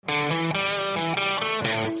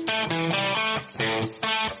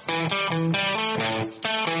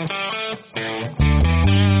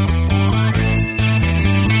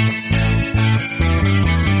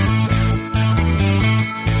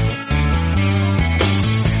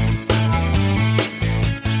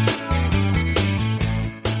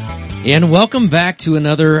And welcome back to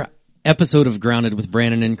another episode of Grounded with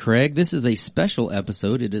Brandon and Craig. This is a special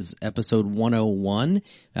episode. It is episode 101.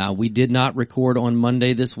 We did not record on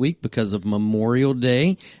Monday this week because of Memorial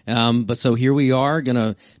Day. But so here we are going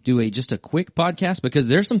to do just a quick podcast because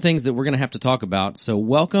there's some things that we're going to have to talk about. So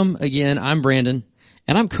welcome again. I'm Brandon.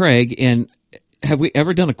 And I'm Craig. And have we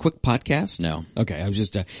ever done a quick podcast? No. Okay. I was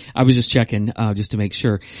just checking, just to make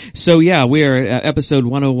sure. So yeah, we are at episode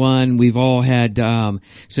 101. We've all had,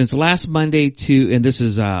 since last Monday and this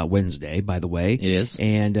is, Wednesday, by the way. It is.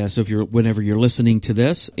 And, so whenever you're listening to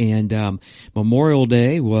this, and, Memorial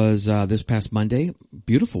Day was, this past Monday.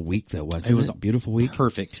 Beautiful week though, wasn't it? It was a beautiful week.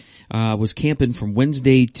 Perfect. Was camping from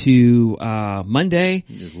Wednesday to, Monday.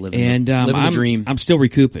 Just living the dream. I'm still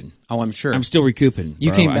recouping. Oh, I'm sure. I'm still recouping.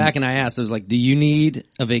 You bro. came back and I asked, I was like, do you need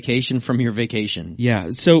a vacation from your vacation?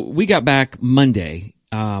 Yeah. So we got back Monday,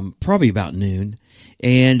 probably about noon,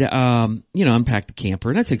 and, unpacked the camper,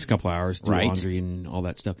 and that takes a couple hours to do laundry and all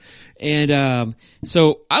that stuff. And,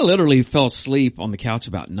 so I literally fell asleep on the couch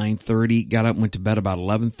about 9:30, got up and went to bed about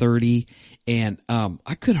 11:30, and,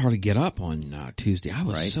 I could hardly get up on, Tuesday. I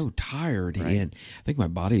was so tired, and I think my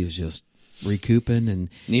body was just recouping and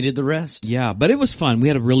needed the rest. Yeah, but it was fun. We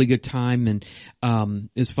had a really good time, and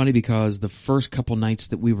it's funny because the first couple nights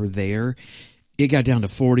that we were there, it got down to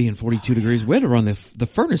 40 and 42 degrees. We had to run the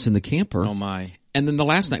furnace in the camper. Oh my. And then the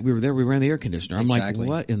last night we were there, we ran the air conditioner. I'm Exactly. like,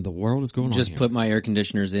 what in the world is going on Just here? put my air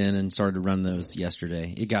conditioners in and started to run those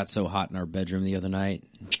yesterday. It got so hot in our bedroom the other night.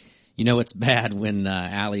 You know it's bad when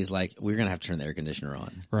Allie's like, we're going to have to turn the air conditioner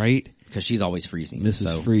on. Right? Because she's always freezing.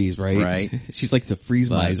 Mrs. Freeze, right? Right. She's like the freeze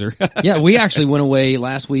miser. Yeah, we actually went away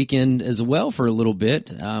last weekend as well for a little bit.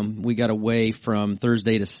 We got away from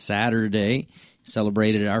Thursday to Saturday,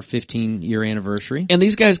 celebrated our 15-year anniversary. And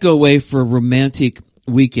these guys go away for a romantic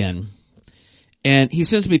weekend. And he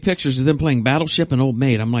sends me pictures of them playing Battleship and Old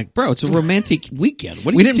Maid. I'm like, bro, it's a romantic weekend.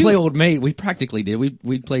 What are We you didn't doing? play Old Maid. We practically did.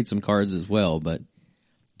 We played some cards as well, but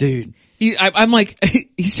dude. I'm like,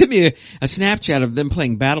 he sent me a Snapchat of them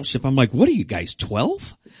playing Battleship. I'm like, what are you guys,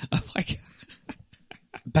 12? I'm like,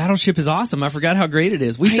 Battleship is awesome. I forgot how great it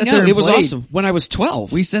is. We sat I know, there and it was played. awesome when I was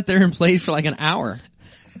 12. We sat there and played for like an hour.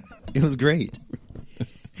 It was great.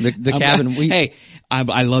 The cabin. Hey,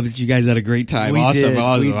 I love that you guys had a great time. We Awesome. did.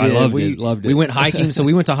 I loved it. We went hiking. So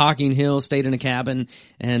we went to Hocking Hill, stayed in a cabin,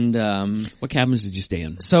 and What cabins did you stay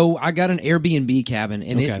in? so I got an Airbnb cabin,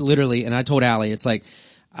 and Okay. it literally. And I told Allie, it's like,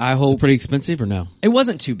 I Was hope it pretty expensive or no? it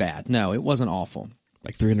wasn't too bad. No, it wasn't awful.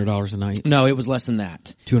 Like $300 a night? No, it was less than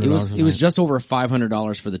that. $200 It was. a It was night. just over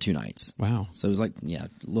 $500 for the 2 nights. Wow. So it was like, yeah,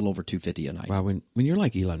 a little over $250 a night. Wow. When you're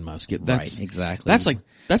like Elon Musk, that's Right, exactly. That's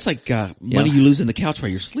like money you lose in the couch while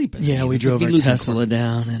you're sleeping. Yeah, we It's like drove me our losing Tesla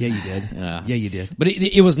down. And, Yeah, you did. Yeah, you did. But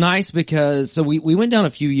it was nice because, so we went down a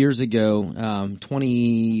few years ago,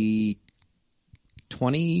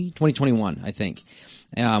 2021, I think,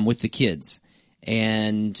 with the kids.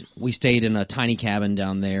 And we stayed in a tiny cabin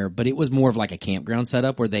down there, but it was more of like a campground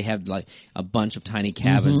setup where they had like a bunch of tiny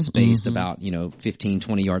cabins spaced about, 15,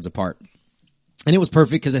 20 yards apart. And it was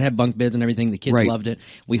perfect because it had bunk beds and everything. The kids Right. loved it.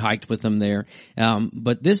 We hiked with them there.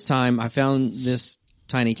 But this time I found this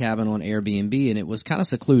tiny cabin on Airbnb and it was kind of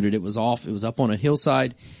secluded. It was up on a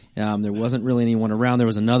hillside. There wasn't really anyone around. There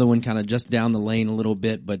was another one kind of just down the lane a little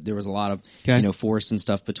bit, but there was a lot of, forest and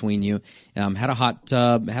stuff between you. Had a hot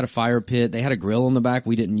tub, had a fire pit. They had a grill in the back.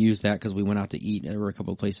 We didn't use that because we went out to eat. There were a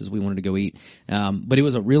couple of places we wanted to go eat. But it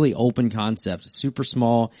was a really open concept, super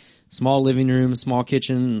small living room, small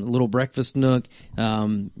kitchen, little breakfast nook,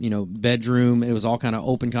 bedroom. It was all kind of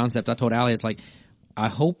open concept. I told Allie, it's like, I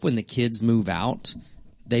hope when the kids move out,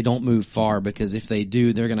 they don't move far, because if they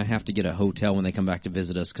do, they're going to have to get a hotel when they come back to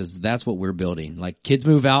visit us, because that's what we're building. Like, kids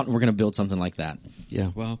move out and we're going to build something like that.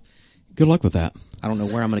 Yeah, well, good luck with that. I don't know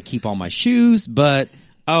where I'm going to keep all my shoes, but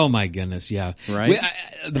Oh my goodness, yeah. Right?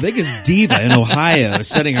 The biggest diva in Ohio is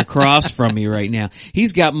sitting across from me right now.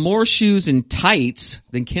 He's got more shoes and tights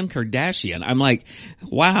than Kim Kardashian. I'm like,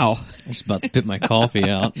 wow. I'm just about to spit my coffee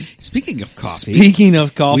out. Speaking of coffee. Speaking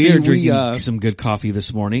of coffee, we are drinking some good coffee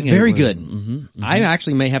this morning. Very good. I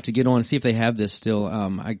actually may have to get on and see if they have this still.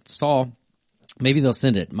 I saw, maybe they'll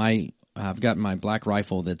send it. I've got my Black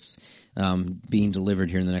Rifle that's being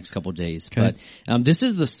delivered here in the next couple of days. Okay. But this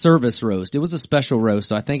is the service roast. It was a special roast,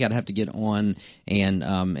 so I think I'd have to get on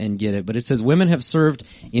and get it. But it says women have served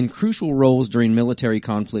in crucial roles during military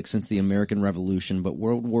conflicts since the American Revolution, but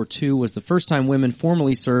World War II was the first time women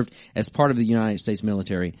formally served as part of the United States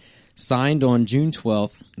military. Signed on June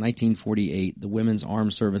 12th, 1948, the Women's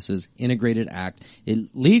Armed Services Integrated Act. It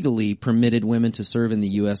legally permitted women to serve in the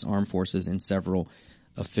U.S. Armed Forces in several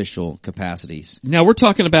official capacities. Now we're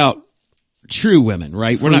talking about true women,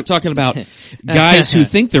 right? We're not talking about guys who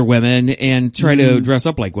think they're women and try to dress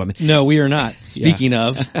up like women. No, we are not. Speaking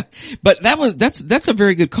of, but that's a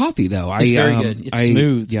very good coffee though. It's very good. It's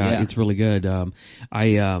smooth. Yeah, it's really good.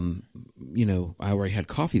 I already had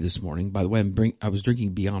coffee this morning. By the way, I was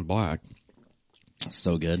drinking Beyond Black.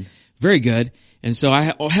 So good. Very good. And so I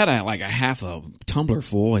had a half a tumbler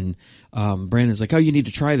full, and Brandon's like, "Oh, you need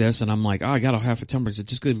to try this." And I'm like, "Oh, I got a half a tumbler. It's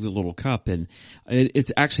just good, a little cup, and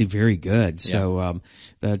it's actually very good." Yeah. So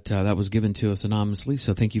that was given to us anonymously.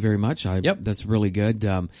 So thank you very much. Yep, that's really good.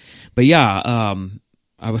 But yeah,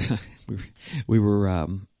 we were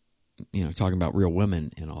talking about real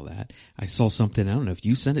women and all that. I saw something. I don't know if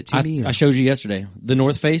you sent it to me. I showed you yesterday. The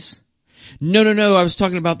North Face. No. I was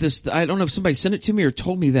talking about this. I don't know if somebody sent it to me or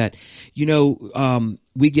told me that,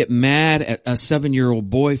 we get mad at a 7-year-old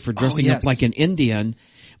boy for dressing up like an Indian,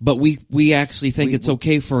 but we actually think it's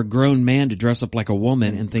okay for a grown man to dress up like a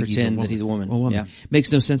woman and think that he's a woman. Yeah.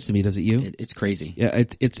 Makes no sense to me, does it you? It's crazy. Yeah,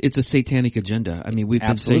 it's a satanic agenda. I mean, we've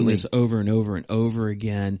been saying this over and over and over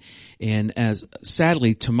again, and as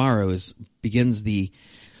sadly tomorrow begins the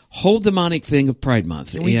whole demonic thing of Pride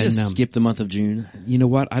Month. Can we just skip the month of June? You know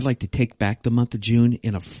what? I'd like to take back the month of June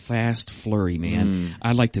in a fast flurry, man.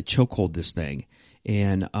 I'd like to chokehold this thing.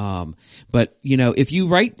 And, but if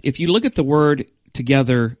you look at the word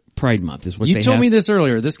together, Pride Month is what you told me this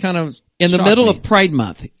earlier. This kind of in the middle of Pride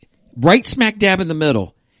Month, right smack dab in the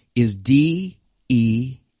middle is DEMON.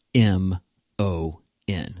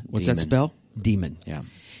 What's that spell? Demon. Yeah.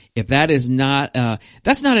 If that is not,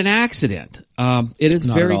 that's not an accident. It is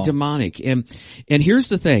very demonic. And here's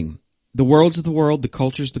the thing. The world's the world, the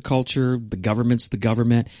culture's the culture, the government's the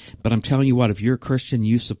government. But I'm telling you what, if you're a Christian,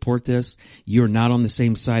 you support this, you're not on the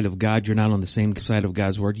same side of God, you're not on the same side of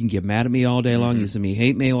God's word. You can get mad at me all day long, you send me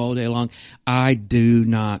hate mail all day long. I do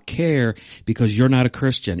not care because you're not a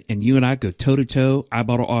Christian. And you and I go toe to toe,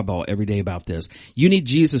 eyeball to eyeball every day about this. You need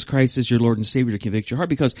Jesus Christ as your Lord and Savior to convict your heart,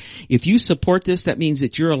 because if you support this, that means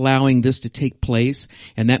that you're allowing this to take place.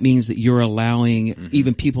 And that means that you're allowing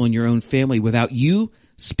even people in your own family without you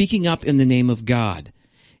speaking up in the name of God.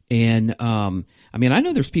 And, I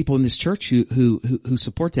know there's people in this church who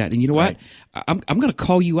support that. And you know what? I'm going to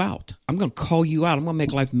call you out. I'm going to call you out. I'm going to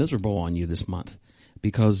make life miserable on you this month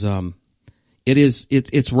because,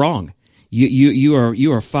 it's wrong.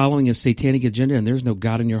 You are following a satanic agenda, and there's no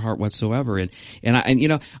God in your heart whatsoever. And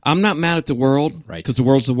I'm not mad at the world, right? Because the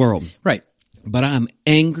world's the world. Right. But I'm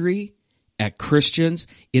angry at Christians.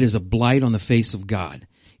 It is a blight on the face of God.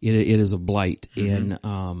 It is a blight. And,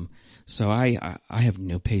 so I have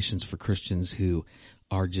no patience for Christians who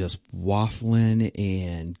are just waffling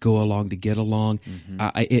and go along to get along.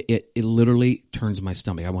 It literally turns my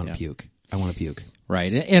stomach. I want to puke. I want to puke.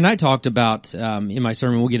 Right. And I talked about, in my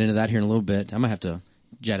sermon, we'll get into that here in a little bit. I'm going to have to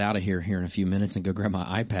jet out of here in a few minutes and go grab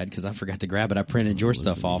my iPad because I forgot to grab it. I printed your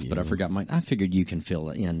stuff off, but I forgot mine. I figured you can fill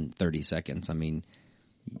it in 30 seconds. I mean,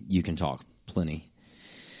 you can talk plenty.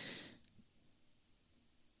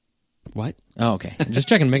 What? Oh, okay. Just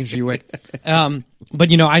checking, making sure you're awake.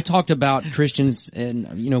 But I talked about Christians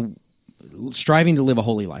and, striving to live a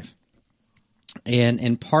holy life.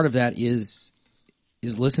 And part of that is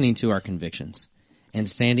listening to our convictions and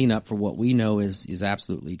standing up for what we know is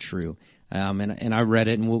absolutely true. And I read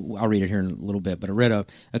it, and I'll read it here in a little bit, but I read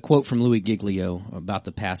a quote from Louis Giglio about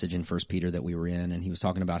the passage in 1 Peter that we were in, and he was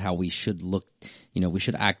talking about how we should look, we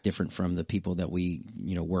should act different from the people that we,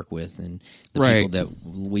 work with and the people that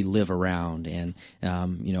we live around and,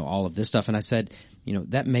 all of this stuff. And I said,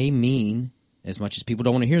 that may mean, as much as people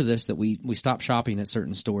don't want to hear this, that we stop shopping at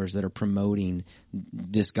certain stores that are promoting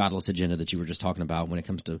this godless agenda that you were just talking about when it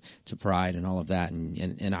comes to pride and all of that.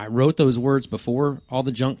 And I wrote those words before all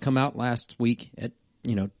the junk come out last week at,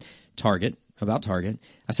 Target, about Target.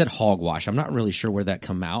 I said hogwash. I'm not really sure where that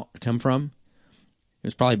come from. It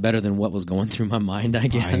was probably better than what was going through my mind, I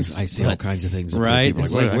guess. I see all kinds of things. Right.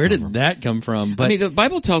 It's like, where did that come from? But the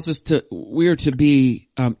Bible tells us we're to be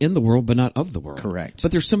in the world, but not of the world. Correct.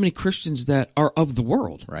 But there's so many Christians that are of the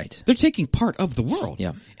world. Right. They're taking part of the world.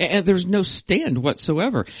 Yeah. And there's no stand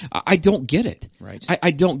whatsoever. I don't get it. Right. I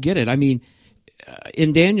don't get it. I mean,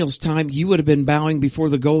 in Daniel's time, you would have been bowing before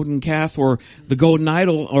the golden calf or the golden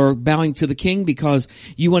idol or bowing to the king because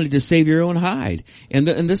you wanted to save your own hide. And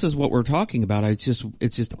this is what we're talking about. It's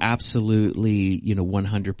just absolutely,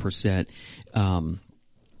 100%,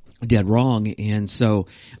 dead wrong. And so,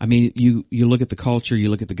 I mean, you look at the culture, you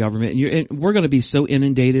look at the government, and we're going to be so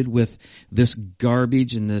inundated with this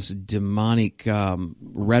garbage and this demonic,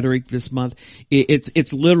 rhetoric this month.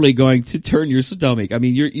 It's literally going to turn your stomach. I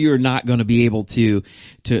mean, you're not going to be able to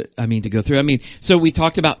go through. I mean, so we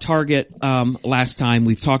talked about Target, last time.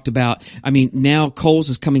 We've talked about, I mean, now Kohl's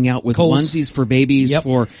is coming out with onesies for babies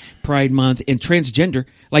for Pride Month, and transgender.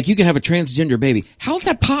 Like, you can have a transgender baby. How's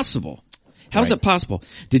that possible? How's it possible?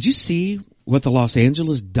 Did you see what the Los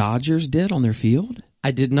Angeles Dodgers did on their field? I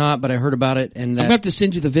did not, but I heard about it. And I'm going to have to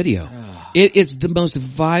send you the video. It's the most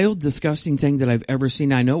vile, disgusting thing that I've ever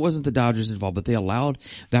seen. I know it wasn't the Dodgers involved, but they allowed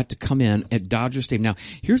that to come in at Dodger Stadium. Now,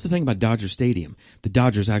 here's the thing about Dodger Stadium. The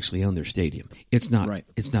Dodgers actually own their stadium. It's not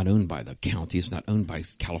owned by the county. It's not owned by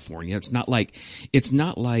California. It's not like,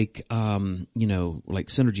 like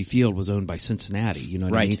Synergy Field was owned by Cincinnati. You know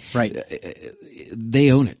what I mean? Right.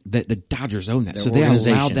 They own it. The Dodgers own that. So they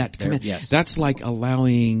allowed that to come in. Yes. That's like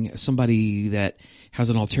allowing somebody that has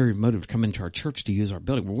an ulterior motive to come into our church to use our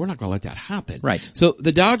building. Well, we're not going to let that happen. Right. So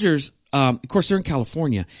the Dodgers, of course, they're in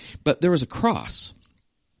California, but there was a cross,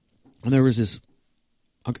 and there was this.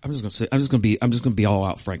 I'm just going to be all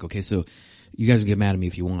out frank. Okay, so you guys can get mad at me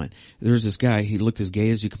if you want. There was this guy. He looked as gay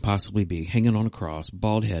as you could possibly be, hanging on a cross,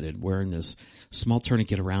 bald headed, wearing this small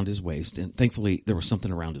tourniquet around his waist, and thankfully there was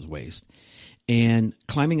something around his waist, and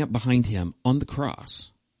climbing up behind him on the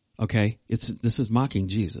cross. Okay, this is mocking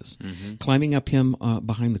Jesus. Mm-hmm. Climbing up him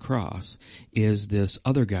behind the cross is this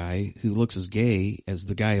other guy who looks as gay as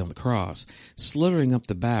the guy on the cross, slithering up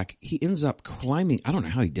the back. He ends up climbing. I don't know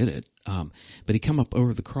how he did it, but he come up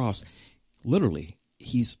over the cross. Literally,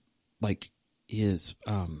 he's like his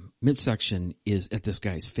midsection is at this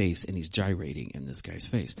guy's face, and he's gyrating in this guy's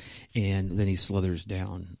face, and then he slithers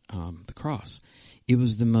down the cross. It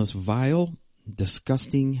was the most vile,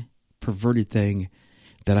 disgusting, perverted thing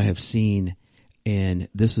that I have seen, and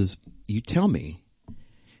you tell me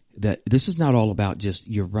that this is not all about just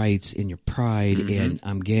your rights and your pride and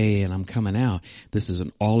I'm gay and I'm coming out. This is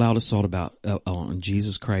an all-out assault about on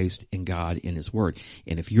Jesus Christ and God and His Word.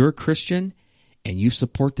 And if you're a Christian and you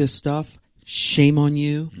support this stuff, shame on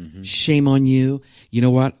you. Mm-hmm. Shame on you. You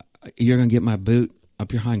know what? You're going to get my boot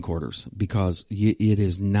up your hindquarters, because it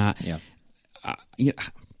is not. Yeah. We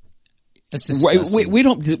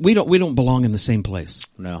don't belong in the same place.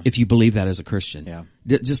 No. If you believe that as a Christian. Yeah.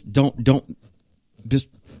 Just don't do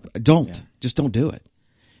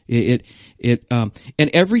it. And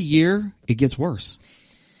every year it gets worse.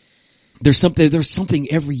 There's something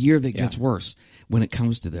every year that gets worse when it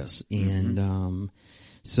comes to this. And,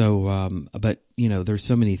 but there's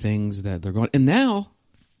so many things that they're going, and now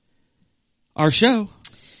our show.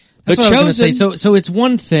 That's what I was going to say. So it's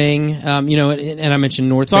one thing, and I mentioned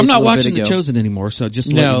North Face. So I'm not watching The Chosen anymore. So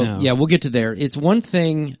just let me know. Yeah, we'll get to there. It's one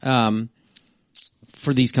thing,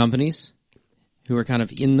 for these companies who are kind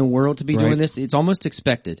of in the world to be doing this. It's almost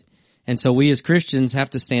expected. And so we as Christians have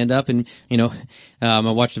to stand up and,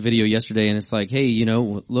 I watched a video yesterday and it's like, hey,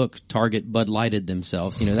 look, Target Bud Lighted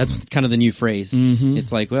themselves. That's kind of the new phrase. Mm-hmm.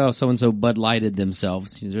 It's like, well, so-and-so Bud Lighted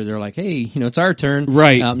themselves. They're like, hey, it's our turn.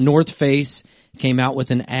 Right. North Face came out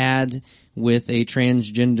with an ad with a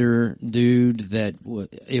transgender dude that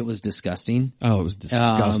it was disgusting. Oh, it was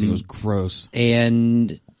disgusting. It was gross.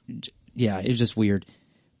 And yeah, it was just weird.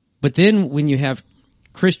 But then when you have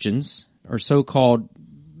Christians or so-called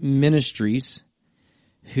ministries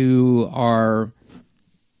who are,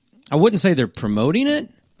 I wouldn't say they're promoting it,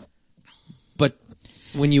 but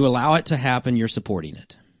when you allow it to happen, you're supporting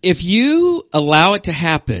it. If you allow it to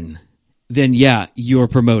happen, then yeah, you're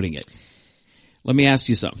promoting it. Let me ask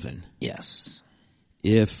you something. Yes.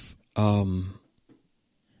 If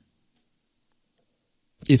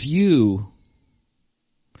you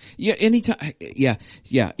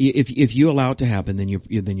allow it to happen, then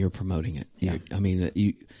you're promoting it. Yeah. I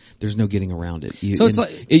mean, there's no getting around it. So it's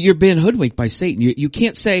like you're being hoodwinked by Satan. You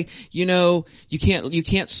can't say, you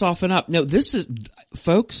can't soften up. No, this is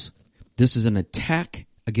an attack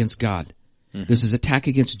against God. Mm-hmm. This is attack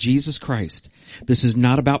against Jesus Christ. This is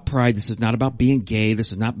not about pride. This is not about being gay.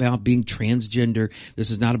 This is not about being transgender.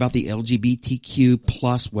 This is not about the LGBTQ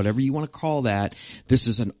plus, whatever you want to call that. This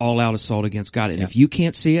is an all-out assault against God. And if you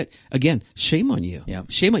can't see it, again, shame on you. Yeah.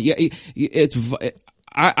 Shame on you. You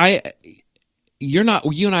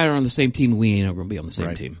and I are on the same team. We ain't ever going to be on the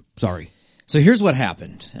same team. Sorry. So here's what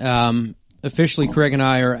happened. Officially, Craig and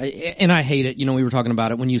I are, and I hate it. We were talking about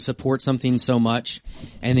it when you support something so much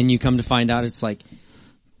and then you come to find out it's like,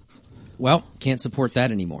 well, can't support that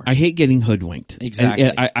anymore. I hate getting hoodwinked.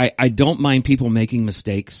 Exactly. I don't mind people making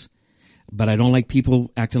mistakes, But I don't like people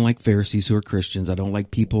acting like Pharisees who are Christians. I don't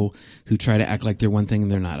like people who try to act like they're one thing and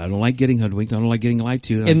they're not. I don't like getting hoodwinked. I don't like getting lied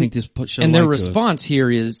to. I think this show and their response here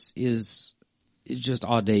is just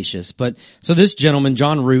audacious. But so this gentleman,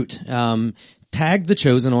 John Root, tagged The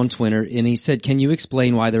Chosen on Twitter, and he said, "Can you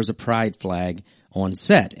explain why there's a pride flag on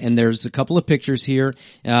set?" And there's a couple of pictures here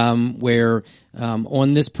where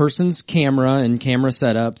on this person's camera and camera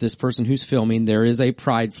setup, this person who's filming, there is a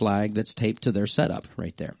pride flag that's taped to their setup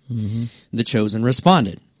right there. Mm-hmm. The Chosen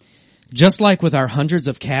responded, "Just like with our hundreds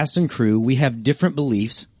of cast and crew, we have different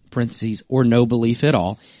beliefs, parentheses, or no belief at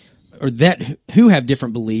all, or that who have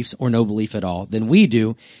different beliefs or no belief at all than we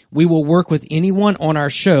do. We will work with anyone on our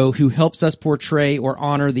show who helps us portray or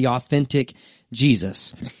honor the authentic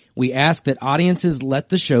Jesus. We ask that audiences let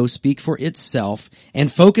the show speak for itself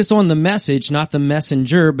and focus on the message, not the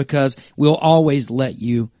messenger, because we'll always let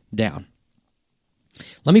you down."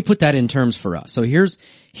 Let me put that in terms for us. So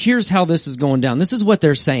here's how this is going down. This is what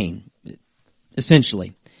they're saying,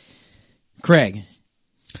 essentially. Craig,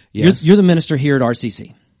 Yes. you're the minister here at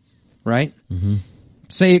RCC, right? Mm-hmm.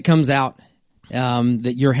 Say it comes out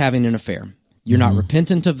that you're having an affair. You're not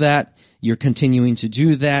repentant of that. You're continuing to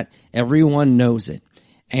do that. Everyone knows it.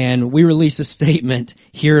 And we release a statement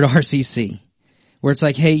here at RCC where it's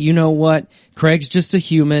like, hey, you know what? Craig's just a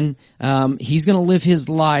human. He's going to live his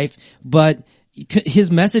life, but his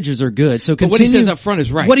messages are good. So what he says up front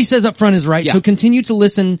is right. What he says up front is right. Yeah. So continue to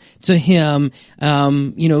listen to him.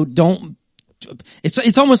 Don't.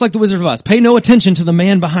 It's almost like the Wizard of Oz. Pay no attention to the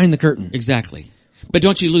man behind the curtain. Exactly. But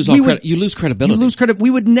don't you lose you lose credibility. You lose credit. We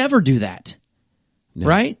would never do that. No.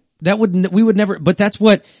 Right? We would never, but that's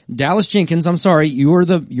what Dallas Jenkins, I'm sorry, you're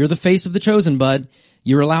the face of The Chosen, bud.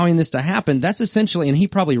 You're allowing this to happen. That's essentially, and he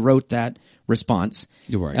probably wrote that response.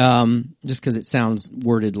 You're right. Just cause it sounds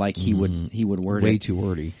worded like he would word it. Way too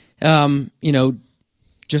wordy.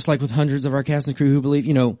 Just like with hundreds of our cast and crew who believe,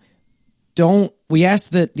 we ask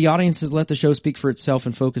that the audiences let the show speak for itself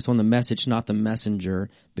and focus on the message, not the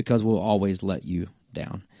messenger, because we'll always let you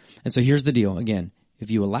down. And so here's the deal. Again,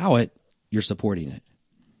 if you allow it, you're supporting it.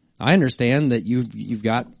 I understand that you've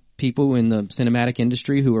got people in the cinematic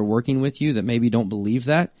industry who are working with you that maybe don't believe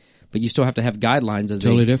that, but you still have to have guidelines as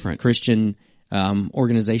totally a different Christian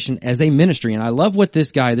organization, as a ministry. And I love what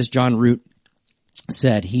this John Root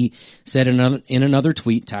said. He said in another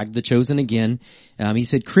tweet, tagged The Chosen again. He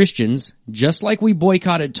said, "Christians, just like we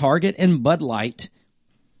boycotted Target and Bud Light's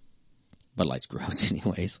gross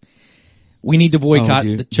anyways. We need to boycott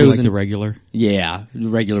The Chosen." Like the regular? Yeah,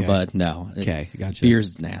 regular Bud. No. Okay, gotcha.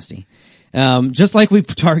 Beer's nasty. Just like we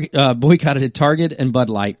boycotted Target and Bud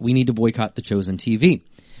Light, we need to boycott The Chosen TV.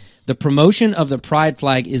 The promotion of the pride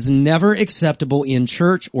flag is never acceptable in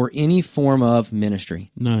church or any form of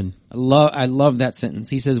ministry. None. I love that sentence.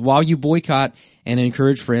 He says, while you boycott and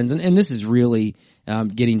encourage friends, and this is really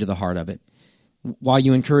getting to the heart of it, while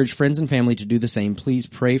you encourage friends and family to do the same, please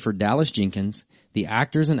pray for Dallas Jenkins, the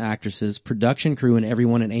actors and actresses, production crew, and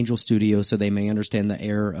everyone at Angel Studios so they may understand the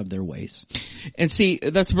error of their ways. And see,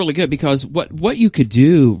 that's really good because what you could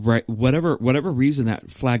do, right, whatever reason that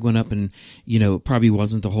flag went up and, probably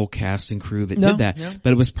wasn't the whole cast and crew that did that,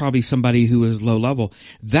 but it was probably somebody who was low level.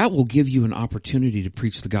 That will give you an opportunity to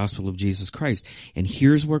preach the gospel of Jesus Christ. And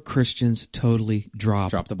here's where Christians totally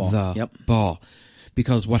drop the ball.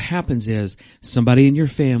 Because what happens is somebody in your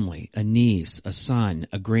family, a niece, a son,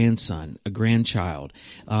 a grandson, a grandchild,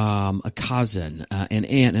 a cousin, an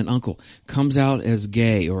aunt, an uncle comes out as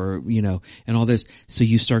gay or, and all this. So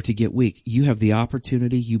you start to get weak. You have the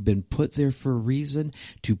opportunity. You've been put there for a reason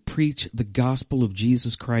to preach the gospel of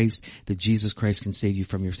Jesus Christ, that Jesus Christ can save you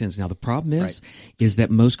from your sins. Now the problem is that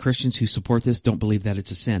most Christians who support this don't believe that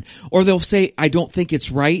it's a sin. Or they'll say, I don't think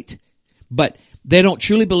it's right, but they don't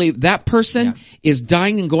truly believe that person is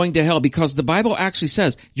dying and going to hell because the Bible actually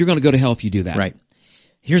says you're going to go to hell if you do that. Right.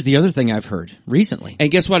 Here's the other thing I've heard recently. And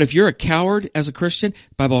guess what? If you're a coward as a Christian,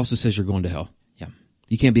 the Bible also says you're going to hell. Yeah.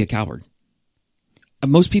 You can't be a coward.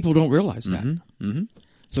 Most people don't realize that. Mm-hmm.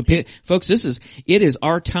 So folks, it is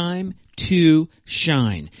our time to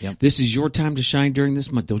shine. Yep. This is your time to shine during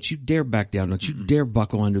this month. Don't you dare back down. Don't you dare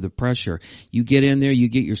buckle under the pressure. You get in there, you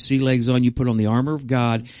get your sea legs on, you put on the armor of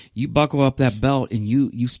God, you buckle up that belt, and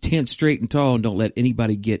you stand straight and tall and don't let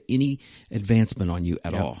anybody get any advancement on you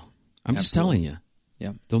at all. I'm just telling you.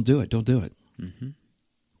 Yeah. Don't do it. Don't do it. Mm-hmm.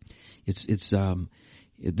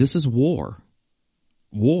 This is war.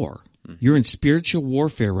 War. You're in spiritual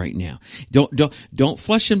warfare right now. Don't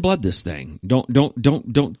flesh and blood this thing. Don't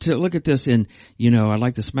look at this and, I'd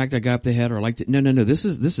like to smack that guy up the head or I like to, no. This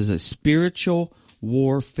is a spiritual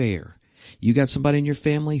warfare. You got somebody in your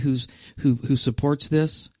family who supports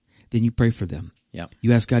this, then you pray for them. Yep.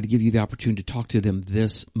 You ask God to give you the opportunity to talk to them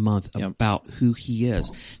this month about who He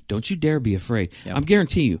is. Don't you dare be afraid. Yep. I'm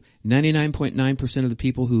guaranteeing you, 99.9% of the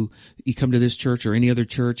people who you come to this church or any other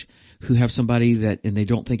church who have somebody that, and they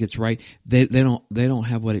don't think it's right, they don't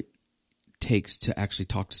have what it takes to actually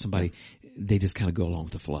talk to somebody. They just kind of go along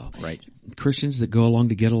with the flow. Right. Christians that go along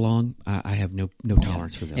to get along, I have no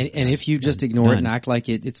tolerance for them. And if you just ignore it and act like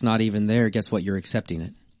it's not even there, guess what? You're accepting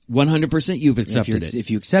it. 100% you've accepted it. If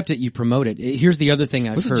you accept it, you promote it. Here's the other thing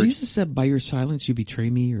I've heard. Jesus said, by your silence you betray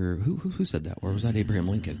me, or who said that? Or was that Abraham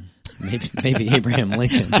Lincoln? Maybe Abraham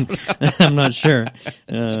Lincoln. I'm not sure.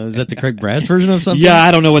 Is that the Craig Brass version of something? Yeah,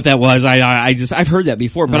 I don't know what that was. I've heard that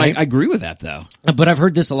before, but I agree with that though. But I've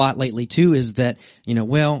heard this a lot lately too, is that,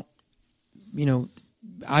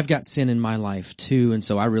 I've got sin in my life too, and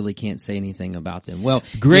so I really can't say anything about them. Well,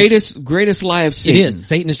 greatest lie of Satan. It is.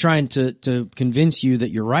 Satan is trying to convince you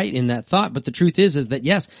that you're right in that thought, but the truth is that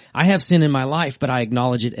yes, I have sin in my life, but I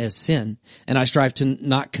acknowledge it as sin, and I strive to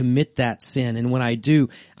not commit that sin. And when I do,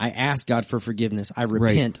 I ask God for forgiveness. I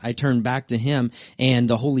repent. Right. I turn back to Him, and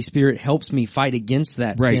the Holy Spirit helps me fight against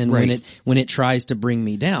that sin when it tries to bring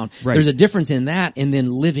me down. Right. There's a difference in that and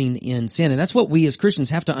then living in sin, and that's what we as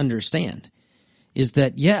Christians have to understand. Is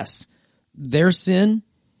that, yes, their sin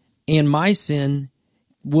and my sin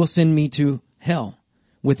will send me to hell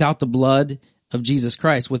without the blood of Jesus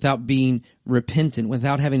Christ, without being repentant,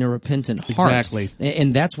 without having a repentant heart. Exactly.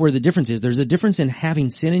 And that's where the difference is. There's a difference in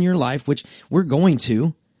having sin in your life, which we're going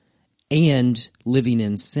to, and living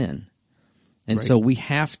in sin. And so we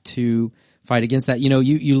have to fight against that.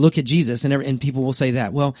 You look at Jesus and people will say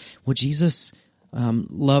that, well, Jesus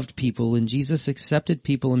loved people, and Jesus accepted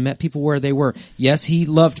people and met people where they were. Yes, He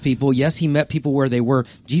loved people. Yes, He met people where they were.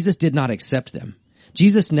 Jesus did not accept them.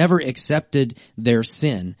 Jesus never accepted their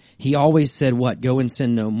sin. He always said, what? Go and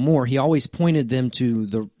sin no more. He always pointed them to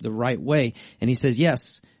the right way. And He says,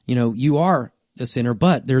 yes, you are a sinner,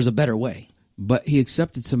 but there's a better way. But He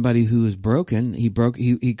accepted somebody who was broken. He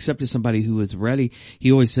accepted somebody who was ready.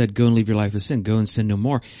 He always said, go and leave your life of sin. Go and sin no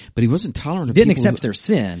more. But He wasn't tolerant of people. Didn't accept their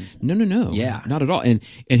sin. No. Yeah. Not at all. And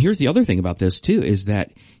here's the other thing about this too, is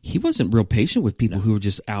that He wasn't real patient with people who were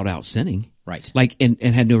just out sinning. Right. Like, and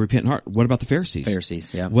had no repentant heart. What about the Pharisees?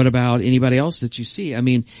 Pharisees, yeah. What about anybody else that you see? I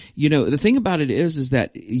mean, the thing about it is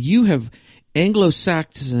that you have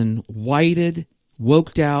Anglo-Saxon whited,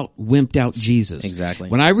 woked out, wimped out Jesus. Exactly.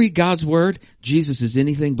 When I read God's word, Jesus is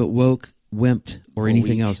anything but woke, wimped, or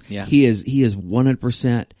anything weak. else. Yeah. He is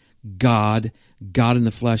 100% God in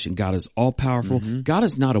the flesh, and God is all powerful. Mm-hmm. God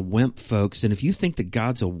is not a wimp, folks. And if you think that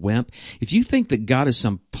God's a wimp, if you think that God is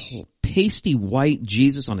some pasty white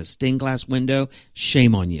Jesus on a stained glass window,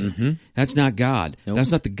 shame on you. Mm-hmm. That's not God. Nope.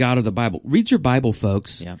 That's not the God of the Bible. Read your Bible,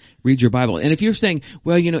 folks. Yeah. Read your Bible. And if you're saying,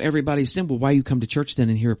 well, everybody's sin, well, why you come to church then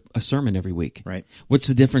and hear a sermon every week? Right. What's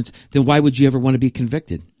the difference? Then why would you ever want to be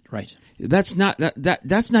convicted? Right. That's not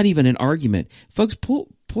that's not even an argument. Folks, pull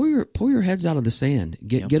your heads out of the sand.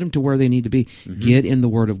 Get them to where they need to be. Mm-hmm. Get in the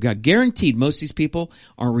Word of God. Guaranteed, most of these people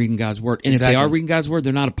aren't reading God's Word. And exactly. If they are reading God's Word,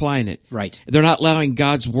 they're not applying it. Right. They're not allowing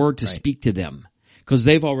God's Word to speak to them. Because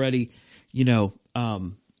they've already, shut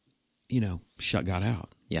God out.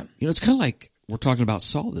 Yeah. It's kind of like we're talking about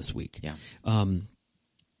Saul this week. Yeah.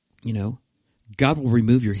 God will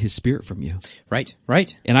remove His Spirit from you. Right.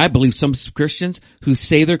 And I believe some Christians who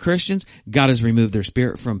say they're Christians, God has removed their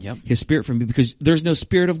spirit from His Spirit from you because there's no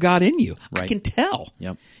Spirit of God in you. Right. I can tell.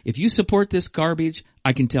 Yep. If you support this garbage,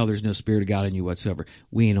 I can tell there's no Spirit of God in you whatsoever.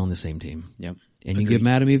 We ain't on the same team. Yep. And you can get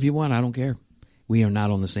mad at me if you want. I don't care. We are not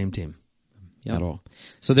on the same team. Yep. At all.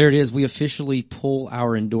 So there it is. We officially pull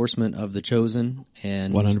our endorsement of The Chosen,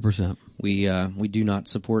 and 100%. We do not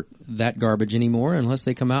support that garbage anymore unless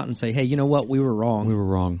they come out and say, "Hey, you know what? We were wrong." We were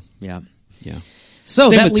wrong. Yeah. Yeah.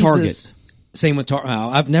 So same that with leads Target. us. Same with Target.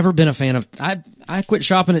 I've never been a fan of. I quit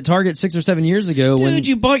shopping at Target 6 or 7 years ago. Dude,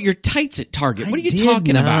 you bought your tights at Target. What are you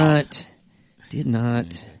talking about? Did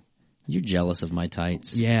not. You're jealous of my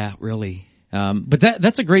tights. Yeah, really. But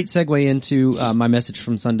that's a great segue into my message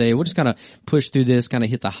from Sunday. We'll just kind of push through this, kind of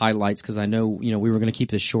hit the highlights, because I know we were going to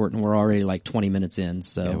keep this short, and we're already like 20 minutes in.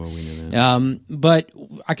 So, yeah, well, we knew that. But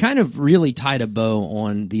I kind of really tied a bow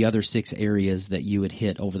on the other 6 areas that you had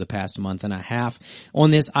hit over the past month and a half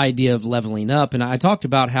on this idea of leveling up. And I talked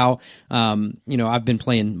about how I've been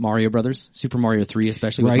playing Mario Brothers, Super Mario 3,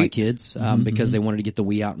 especially with my kids, because they wanted to get the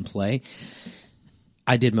Wii out and play.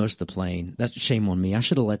 I did most of the playing. That's shame on me. I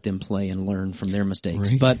should have let them play and learn from their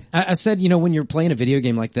mistakes. Right. But I said, when you're playing a video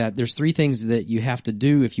game like that, there's 3 things that you have to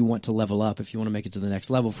do if you want to level up, if you want to make it to the next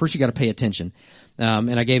level. First, you got to pay attention.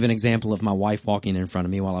 And I gave an example of my wife walking in front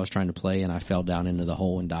of me while I was trying to play, and I fell down into the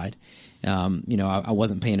hole and died. I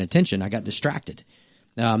wasn't paying attention. I got distracted.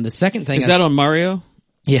 The second thing is that on Mario?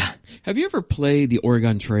 Yeah. Have you ever played the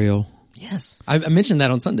Oregon Trail? Yes. I mentioned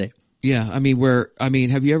that on Sunday. Yeah, have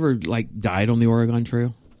you ever died on the Oregon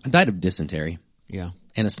Trail? I died of dysentery. Yeah.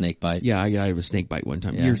 And a snake bite. Yeah, I died of a snake bite one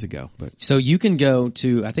time years ago. But so you can go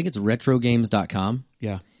to, I think it's retrogames.com.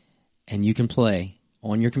 Yeah. And you can play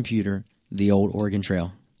on your computer the old Oregon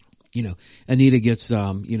Trail. Anita gets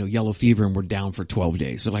yellow fever and we're down for 12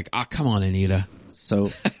 days. So come on, Anita. So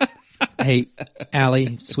hey,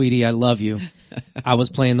 Allie, sweetie, I love you. I was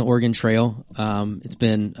playing the Oregon Trail. It's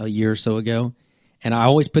been a year or so ago. And I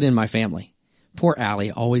always put in my family. Poor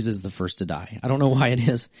Allie always is the first to die. I don't know why it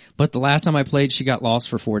is, but the last time I played, she got lost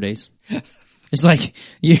for 4 days. It's like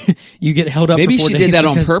you get held up. Maybe for 4 she days did that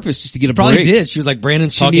on purpose just to get a break. Probably did. She was like,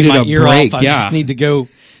 Brandon's talking needed my a ear break, off. I just need to go.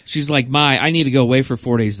 She's like, I need to go away for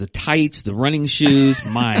 4 days. The tights, the running shoes.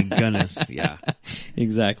 My goodness. Yeah.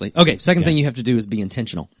 Exactly. Okay. Second thing you have to do is be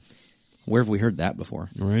intentional. Where have we heard that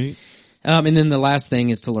before? Right. And then the last thing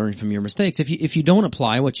is to learn from your mistakes. If you don't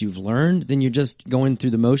apply what you've learned, then you're just going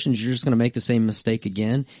through the motions. You're just going to make the same mistake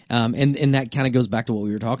again. And that kind of goes back to what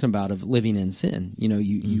we were talking about of living in sin.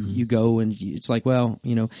 You go and it's like, well,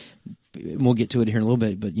 we'll get to it here in a little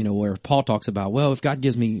bit, but where Paul talks about, well, if God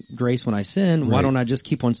gives me grace when I sin, why don't I just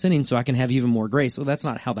keep on sinning so I can have even more grace? Well, that's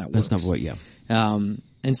not how that works. That's not what,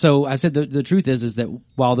 And so I said the truth is that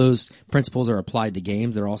while those principles are applied to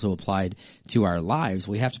games, they're also applied to our lives.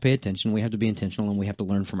 We have to pay attention, we have to be intentional, and we have to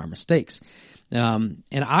learn from our mistakes. And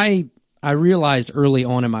I realized early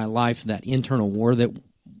on in my life that internal war that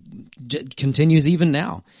continues even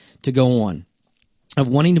now to go on, of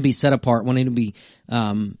wanting to be set apart, wanting to be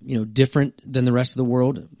different than the rest of the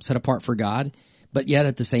world, set apart for God, but yet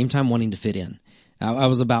at the same time wanting to fit in. I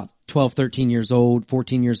was about 12, 13 years old,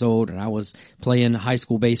 14 years old, and I was playing high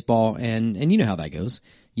school baseball, and you know how that goes.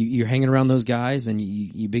 You're hanging around those guys, and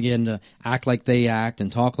you begin to act like they act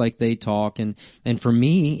and talk like they talk, and for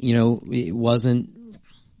me, it wasn't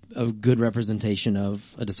a good representation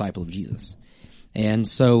of a disciple of Jesus. And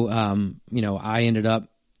so, I ended up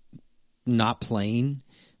not playing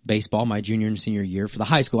baseball my junior and senior year for the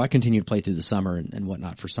high school. I continued to play through the summer and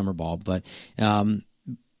whatnot for summer ball, but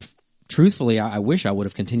truthfully, I wish I would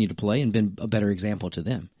have continued to play and been a better example to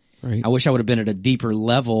them. Right. I wish I would have been at a deeper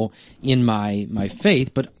level in my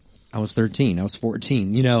faith, but I was 13, I was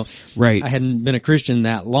 14, Right. I hadn't been a Christian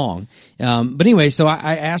that long. But anyway, so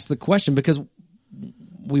I asked the question because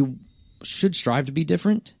we should strive to be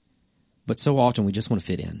different, but so often we just want to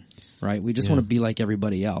fit in, right? We just want to be like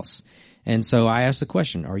everybody else. And so I asked the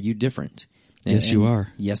question, are you different? Yes, you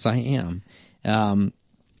are. Yes, I am.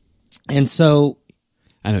 And so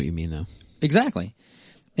I know what you mean, though. Exactly.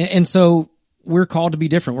 And so we're called to be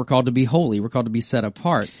different. We're called to be holy. We're called to be set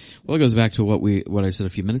apart. Well, it goes back to what I said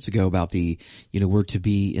a few minutes ago about we're to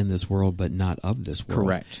be in this world, but not of this world.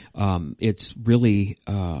 Correct. It's really,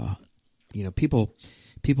 people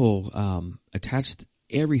attach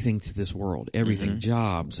everything to this world, everything,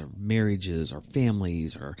 jobs, our marriages, our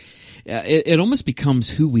families, it almost becomes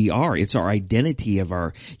who we are. It's our identity of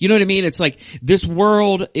our, you know what I mean? It's like this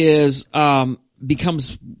world is,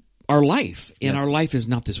 becomes our life, and our life is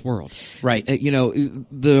not this world. Right.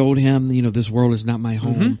 The old hymn, this world is not my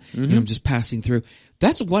home, I'm just passing through.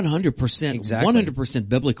 That's 100%, exactly. 100%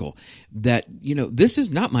 biblical. That, this is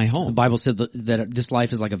not my home. The Bible said that this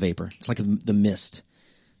life is like a vapor. It's like the mist.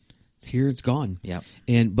 It's here, it's gone. Yeah.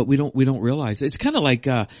 But we don't realize it. It's kind of like,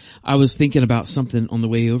 I was thinking about something on the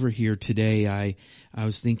way over here today. I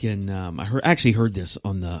was thinking, I heard this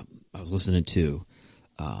I was listening to,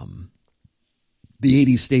 the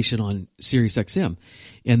 80s station on Sirius XM,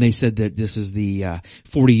 and they said that this is the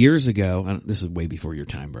 40 years ago. This is way before your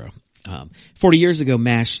time, bro. 40 years ago,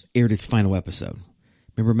 MASH aired its final episode.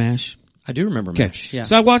 Remember MASH? I do remember MASH. Yeah.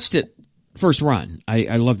 So I watched it first run.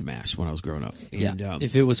 I loved MASH when I was growing up. And, yeah.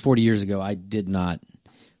 If it was 40 years ago, I did not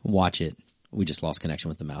watch it. We just lost connection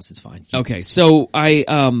with the mouse. It's fine. Okay, so I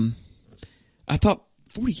thought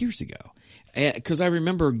 40 years ago. Because I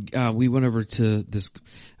remember we went over to this,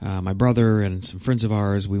 my brother and some friends of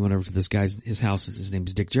ours. We went over to this his house. His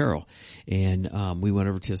name's Dick Gerald, and we went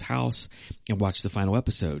over to his house and watched the final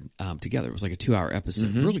episode together. It was like a 2-hour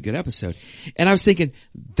episode, really good episode. And I was thinking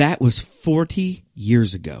that was 40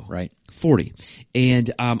 years ago, right? 40,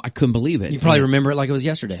 and I couldn't believe it. You probably remember it like it was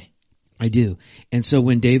yesterday. I do. And so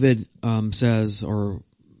when David says, or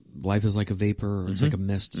life is like a vapor, or it's like a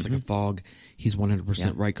mist, it's like a fog. He's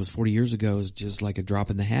 100% right, because 40 years ago is just like a drop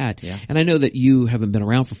in the hat. Yeah. And I know that you haven't been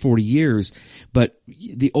around for 40 years, but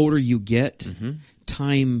the older you get,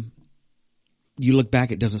 time, you look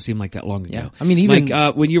back, it doesn't seem like that long ago. Yeah. I mean, even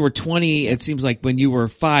like when you were 20, it seems like when you were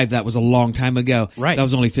 5, that was a long time ago. Right. That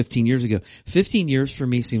was only 15 years ago. 15 years for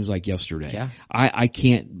me seems like yesterday. Yeah. I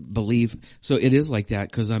can't believe. So it is like that,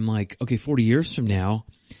 because I'm like, okay, 40 years from now,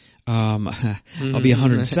 I'll be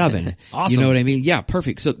 107. Awesome. You know what I mean? Yeah,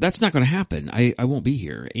 perfect. So that's not going to happen. I won't be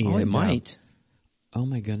here. And, it might. Oh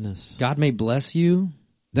my goodness. God may bless you.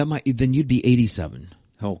 Then you'd be 87.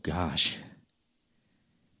 Oh gosh.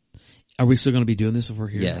 Are we still going to be doing this if we're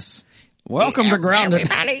here? Yes. Welcome to Grounded.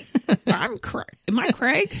 Everybody. I'm Craig. Am I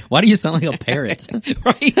Craig? Why do you sound like a parrot?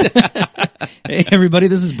 Right. Hey everybody,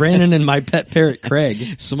 this is Brandon and my pet parrot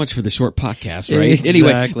Craig. So much for the short podcast, right?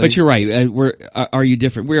 Exactly. Anyway, but you're right. Are you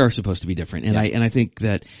different? We are supposed to be different. And I think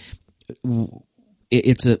that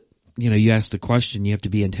it's you asked the question, you have to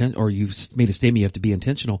be intent, or you've made a statement, you have to be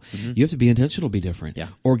intentional. You have to be intentional to be different. Yeah.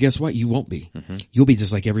 Or guess what? You won't be. You'll be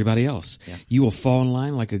just like everybody else. Yeah. You will fall in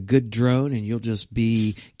line like a good drone, and you'll just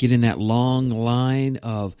get in that long line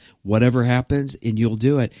of whatever happens, and you'll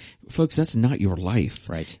do it. Folks, that's not your life.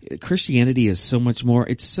 Right. Christianity is so much more.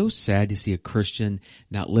 It's so sad to see a Christian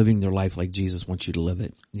not living their life like Jesus wants you to live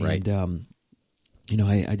it. Right. And,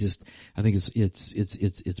 I think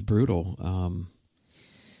it's brutal.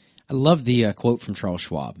 I love the quote from Charles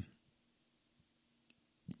Schwab.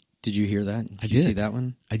 Did you hear that? Did you see that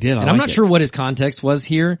one? I did. And I'm not sure what his context was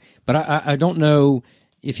here, but I don't know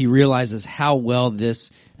if he realizes how well this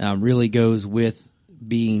really goes with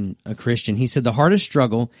being a Christian. He said the hardest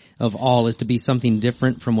struggle of all is to be something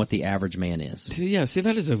different from what the average man is. Yeah, see,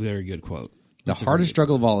 that is a very good quote. The hardest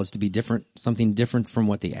struggle of all is to be something different from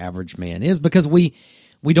what the average man is, because we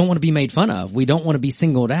don't want to be made fun of. We don't want to be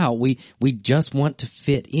singled out. We just want to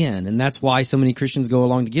fit in. And that's why so many Christians go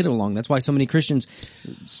along to get along. That's why so many Christians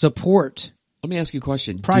support. Let me ask you a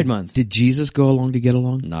question. Pride Month. Did Jesus go along to get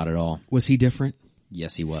along? Not at all. Was he different?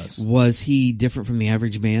 Yes, he was. Was he different from the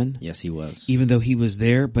average man? Yes, he was. Even though he was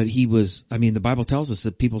there, but the Bible tells us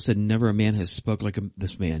that people said never a man has spoke like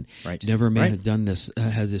this man. Right. Never a man has done this,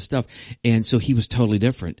 has this stuff. And so he was totally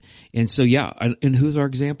different. And so, yeah, and who's our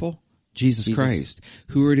example? Jesus Christ.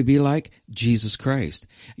 Who are to be like? Jesus Christ.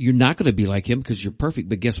 You're not going to be like him because you're perfect,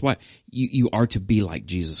 but guess what? You are to be like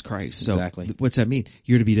Jesus Christ. So exactly. What's that mean?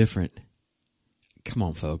 You're to be different. Come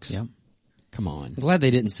on, folks. Yeah. Come on. I'm glad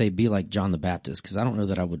they didn't say be like John the Baptist, because I don't know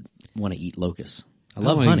that I would want to eat locusts. I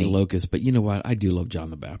love don't honey. Eat locusts, but you know what? I do love John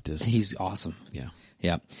the Baptist. He's awesome. Yeah.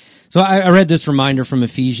 Yeah. So I read this reminder from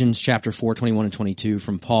Ephesians chapter 4, 21 and 22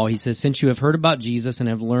 from Paul. He says, since you have heard about Jesus and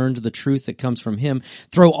have learned the truth that comes from him,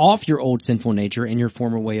 throw off your old sinful nature and your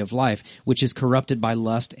former way of life, which is corrupted by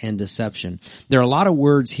lust and deception. There are a lot of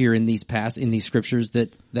words here in these scriptures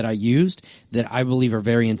that I used that I believe are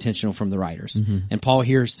very intentional from the writers. And Paul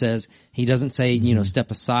here says, he doesn't say,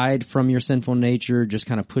 step aside from your sinful nature, just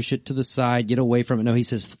kind of push it to the side, get away from it. No, he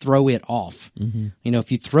says, throw it off.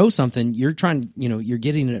 If you throw something, you're trying, you're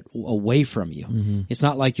getting it away from you. It's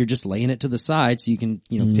not like you're just laying it to the side so you can,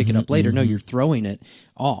 pick it up later. No, you're throwing it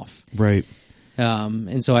off. Right.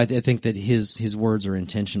 And so I think that his words are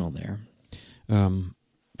intentional there. 1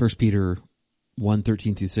 Peter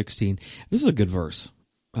 1:13 through 16. This is a good verse.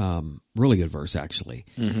 Really good verse, actually.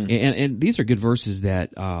 And these are good verses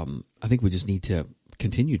that, I think we just need to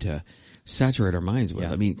continue to saturate our minds with.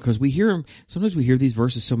 Yeah. I mean, because sometimes we hear these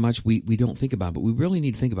verses so much we don't think about it, but we really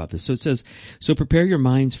need to think about this. So it says, so prepare your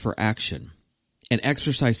minds for action and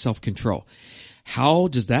exercise self-control. How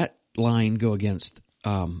does that line go against,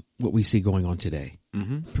 what we see going on today?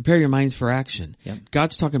 Prepare your minds for action. Yep.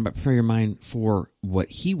 God's talking about prepare your mind for what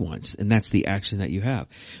he wants, and that's the action that you have.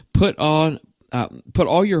 Put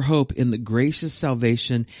all your hope in the gracious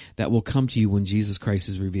salvation that will come to you when Jesus Christ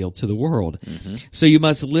is revealed to the world. So you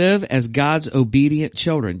must live as God's obedient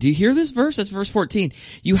children. Do you hear this verse? That's verse 14.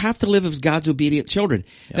 You have to live as God's obedient children.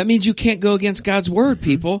 Yep. That means you can't go against God's word,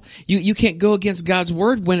 people. You can't go against God's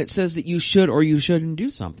word when it says that you should or you shouldn't do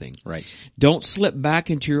something. Right. Don't slip back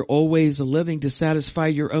into your old ways of living to satisfy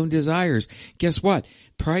your own desires. Guess what?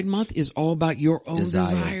 Pride Month is all about your own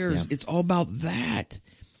desires. Yeah. It's all about that.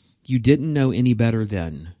 You didn't know any better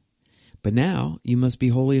then, but now you must be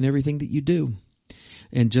holy in everything that you do.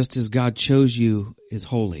 And just as God chose you is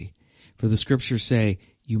holy, for the scriptures say,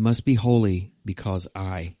 you must be holy because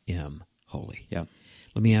I am holy. Yeah.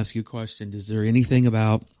 Let me ask you a question. Is there anything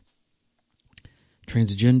about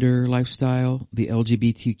transgender lifestyle, the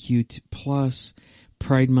LGBTQ plus,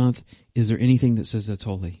 Pride Month? Is there anything that says that's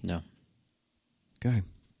holy? No. Okay.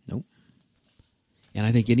 Nope. And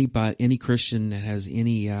I think any Christian that has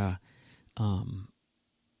any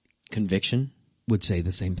conviction would say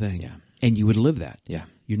the same thing. Yeah. And you would live that. Yeah.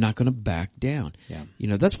 You're not going to back down. Yeah. You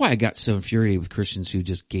know, that's why I got so infuriated with Christians who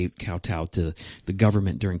just gave kowtow to the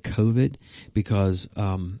government during COVID, because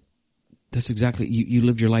that's exactly, you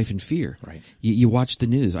lived your life in fear. Right. You watched the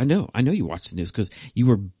news. I know you watched the news because you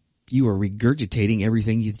were regurgitating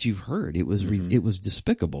everything that you've heard. It was it was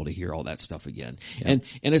despicable to hear all that stuff again. Yeah. And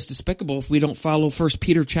it's despicable if we don't follow 1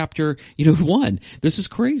 Peter chapter 1. This is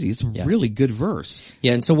crazy. It's a really good verse.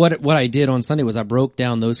 Yeah, and so what I did on Sunday was I broke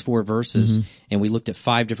down those 4 verses and we looked at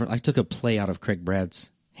 5 different. I took a play out of Craig Brad's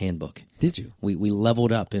handbook. Did you? We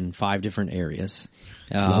leveled up in 5 different areas.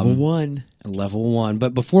 Level 1. Level 1.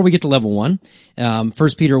 But before we get to level 1, 1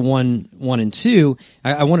 Peter 1 and 2,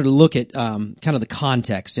 I wanted to look at kind of the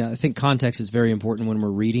context. I think context is very important when we're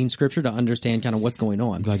reading Scripture to understand kind of what's going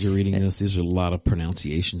on. I'm glad you're reading this. There's a lot of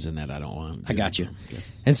pronunciations in that I don't want. I got you. Okay.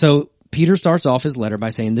 And so Peter starts off his letter by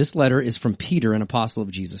saying, "This letter is from Peter, an apostle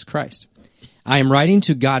of Jesus Christ. I am writing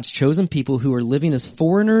to God's chosen people who are living as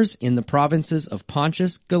foreigners in the provinces of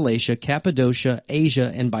Pontus, Galatia, Cappadocia,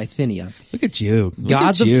 Asia, and Bithynia. Look at you.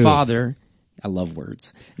 God the Father," I love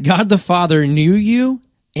words. "God the Father knew you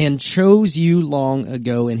and chose you long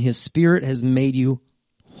ago, and His Spirit has made you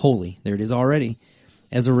holy." There it is already.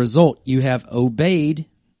 "As a result, you have obeyed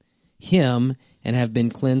Him and have been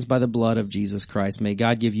cleansed by the blood of Jesus Christ. May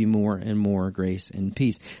God give you more and more grace and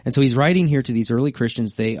peace." And so he's writing here to these early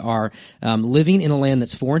Christians. They are living in a land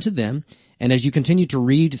that's foreign to them. And as you continue to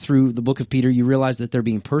read through the book of Peter, you realize that they're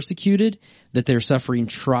being persecuted, that they're suffering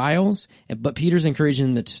trials. But Peter's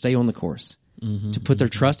encouraging them to stay on the course, to put their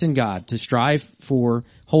trust in God, to strive for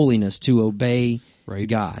holiness, to obey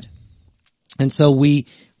God. And so we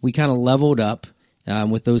kind of leveled up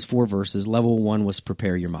with those 4 verses. Level 1 was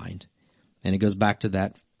prepare your mind. And it goes back to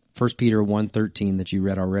that 1 Peter 1:13 that you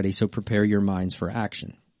read already. So prepare your minds for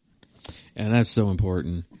action. And that's so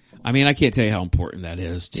important. I mean, I can't tell you how important that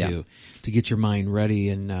is to get your mind ready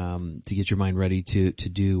and to get your mind ready to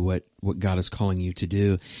do what God is calling you to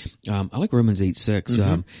do. I like Romans 8:6.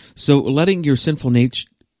 So letting your sinful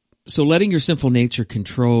nature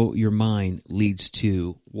control your mind leads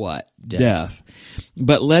to what? Death.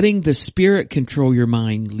 But letting the Spirit control your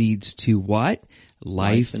mind leads to what?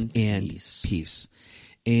 Life and peace.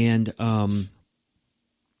 And,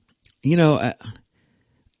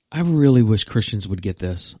 I really wish Christians would get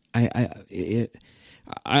this. I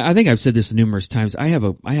think I've said this numerous times. I have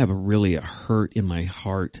a really hurt in my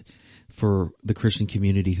heart for the Christian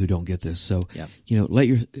community who don't get this. So,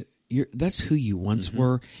 let that's who you once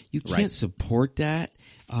were. You can't support that.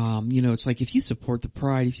 It's like if you support the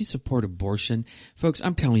pride, if you support abortion, folks,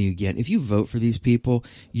 I'm telling you again, if you vote for these people,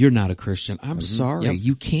 you're not a Christian. I'm sorry.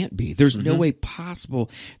 You can't be. There's no way possible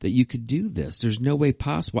that you could do this. There's no way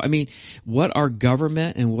possible. I mean, what our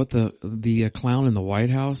government and what the clown in the White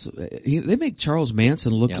House, they make Charles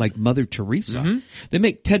Manson look like Mother Teresa. They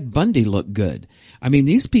make Ted Bundy look good. I mean,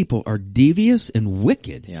 these people are devious and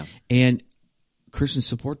wicked. Yeah. And Christians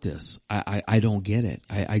support this. I don't get it.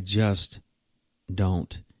 I just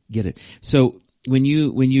don't get it. So when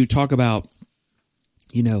you talk about,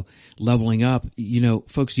 leveling up,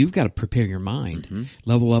 folks, you've got to prepare your mind.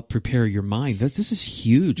 Level up, prepare your mind. This is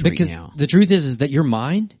huge because right now. The truth is that your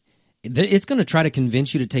mind, it's going to try to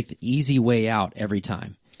convince you to take the easy way out every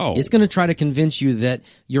time. Oh. It's going to try to convince you that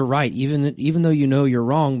you're right, even though you know you're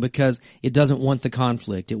wrong, because it doesn't want the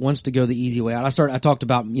conflict. It wants to go the easy way out. I talked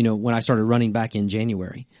about, when I started running back in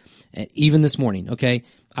January, even this morning. Okay.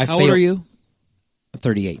 How old are you? I'm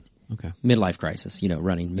 38. Okay. Midlife crisis,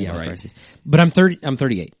 running midlife crisis. But I'm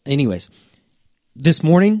 38. Anyways, this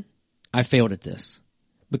morning I failed at this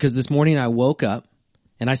because this morning I woke up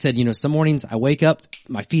and I said, some mornings I wake up,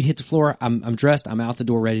 my feet hit the floor, I'm dressed, I'm out the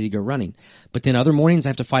door ready to go running. But then other mornings I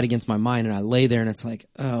have to fight against my mind and I lay there and it's like,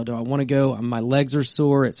 oh, do I want to go? My legs are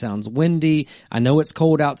sore. It sounds windy. I know it's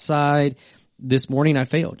cold outside. This morning I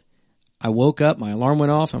failed. I woke up, my alarm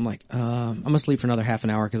went off. I'm like, I'm going to sleep for another half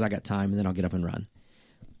an hour because I got time and then I'll get up and run.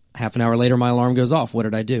 Half an hour later, my alarm goes off. What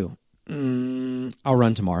did I do? I'll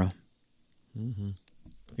run tomorrow.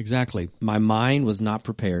 Exactly. My mind was not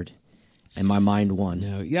prepared. And my mind won.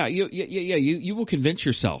 No, you will convince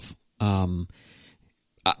yourself.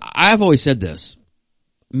 I've always said this.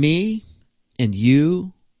 Me and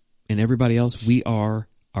you and everybody else, we are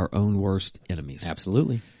our own worst enemies.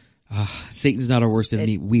 Absolutely. Satan's not our worst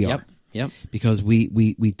enemy. We are. Yep. Because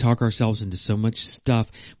we talk ourselves into so much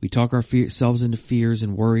stuff. We talk ourselves into fears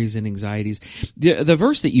and worries and anxieties. The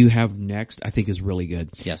verse that you have next, I think, is really good.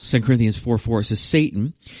 Yes. 2 Corinthians 4:4, it says,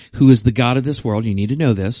 Satan, who is the god of this world, you need to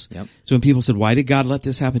know this. Yep. So when people said, why did God let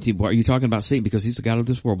this happen to you? Well, are you talking about Satan? Because he's the god of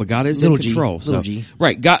this world. But God is in control. Little G.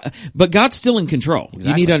 Right. But God's still in control. Exactly.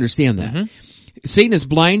 You need to understand that. Mm-hmm. Satan has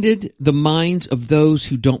blinded the minds of those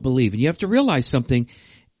who don't believe. And you have to realize something.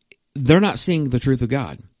 They're not seeing the truth of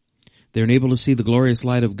God. They're unable to see the glorious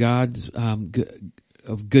light of God's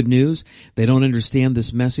of good news. They don't understand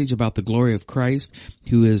this message about the glory of Christ,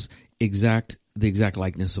 who is the exact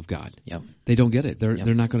likeness of God. Yep. They don't get it. They're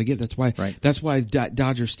not going to get it. That's why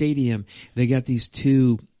Dodger Stadium, they got these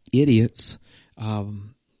two idiots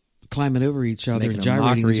climbing over each other and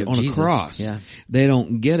gyrating on a cross. Yeah. They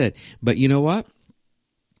don't get it. But you know what?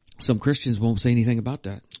 Some Christians won't say anything about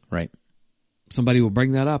that. Right. Somebody will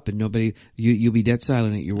bring that up, and you'll be dead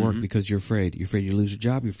silent at your work because you're afraid. You're afraid you lose your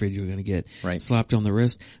job. You're afraid you're going to get slapped on the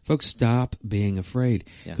wrist. Folks, stop being afraid.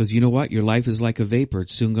 Because you know what? Your life is like a vapor.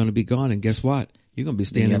 It's soon going to be gone. And guess what? You're going to be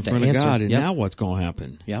standing in front of God. And now what's going to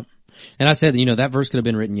happen? Yep. And I said, that verse could have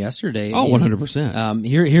been written yesterday. Oh, 100%.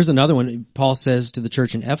 Here's another one. Paul says to the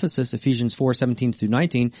church in Ephesus, Ephesians 4:17 through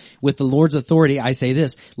 19, with the Lord's authority, I say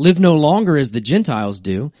this, live no longer as the Gentiles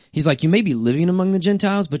do. He's like, you may be living among the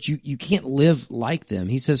Gentiles, but you can't live like them.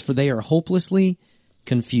 He says, for they are hopelessly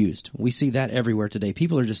confused. We see that everywhere today.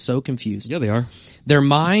 People are just so confused. Yeah, they are. Their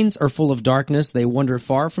minds are full of darkness. They wander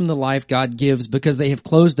far from the life God gives because they have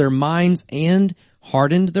closed their minds and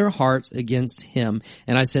hardened their hearts against Him.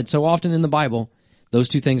 And I said, so often in the Bible, those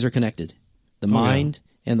two things are connected. The mind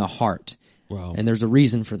and the heart. Wow. And there's a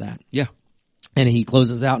reason for that. Yeah. And he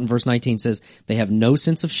closes out in verse 19, says, they have no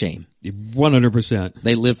sense of shame. 100%.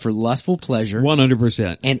 They live for lustful pleasure.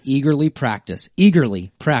 100%. And eagerly practice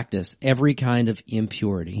every kind of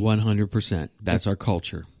impurity. 100%. That's our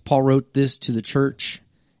culture. Paul wrote this to the church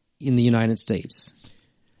in the United States.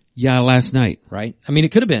 Yeah, last night. Right? I mean,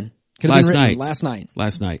 it could have been. Could have been written last night.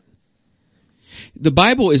 Last night. The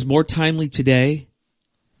Bible is more timely today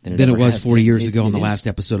than it was 40 years ago on the last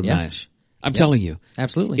episode of MASH. I'm telling you.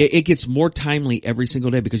 Absolutely. It gets more timely every single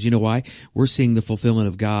day because you know why? We're seeing the fulfillment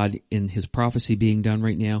of God in His prophecy being done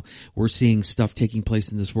right now. We're seeing stuff taking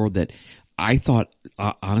place in this world that I thought,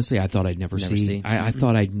 honestly, I thought I'd never see. I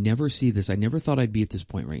thought I'd never see this. I never thought I'd be at this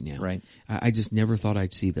point right now. Right. I just never thought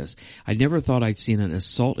I'd see this. I never thought I'd seen an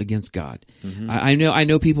assault against God. I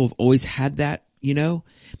know people have always had that,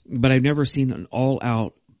 but I've never seen an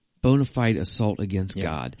all-out bona fide assault against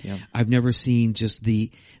God. Yeah. I've never seen just the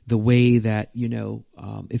way that,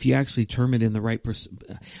 if you actually term it in the right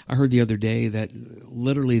I heard the other day that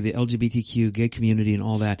literally the LGBTQ gay community and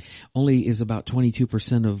all that only is about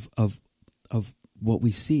 22% of what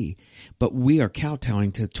we see. But we are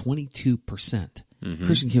kowtowing to 22%.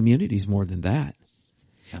 Christian community is more than that.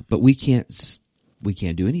 Yeah. But we can't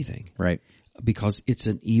do anything. Right. Because it's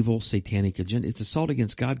an evil satanic agenda. It's assault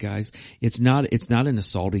against God, guys. It's not an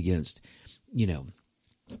assault against,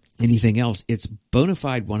 anything else. It's bona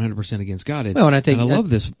fide 100% against God. And I love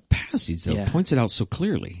this passage though. It points it out so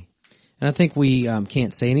clearly. And I think we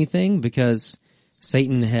can't say anything because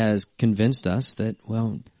Satan has convinced us that,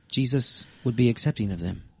 Jesus would be accepting of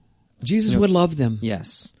them. Jesus would love them.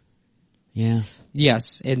 Yes. Yeah.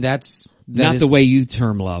 Yes. And that's not the way you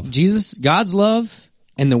term love. God's love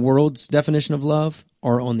and the world's definition of love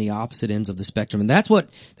are on the opposite ends of the spectrum. And that's what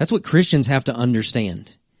Christians have to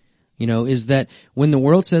understand, is that when the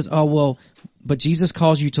world says, but Jesus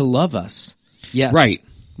calls you to love us. Yes. Right.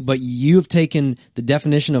 But you have taken the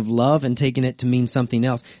definition of love and taken it to mean something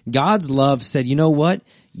else. God's love said, you know what?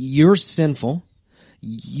 You're sinful.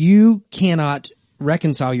 You cannot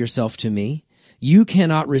reconcile yourself to me. You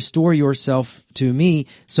cannot restore yourself to me.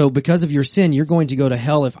 So because of your sin, you're going to go to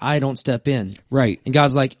hell if I don't step in. Right. And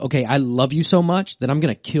God's like, okay, I love you so much that I'm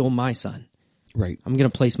going to kill my son. Right. I'm going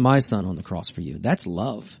to place my son on the cross for you. That's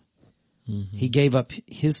love. Mm-hmm. He gave up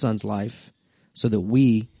his son's life so that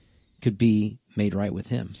we could be made right with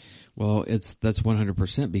him. Well, that's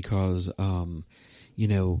 100% because,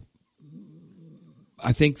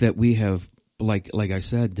 I think that we have, like I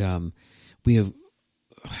said, we have,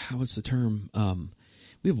 what's the term?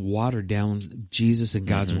 We have watered down Jesus and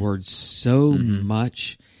God's word so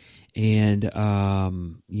much. And,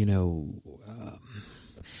 the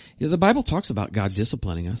Bible talks about God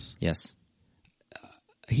disciplining us. Yes.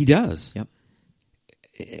 He does. Yep.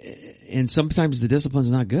 And sometimes the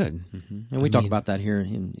discipline's not good. Mm-hmm. And we talk about that here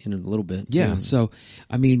in a little bit. Yeah. So,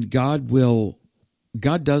 God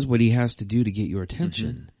does what he has to do to get your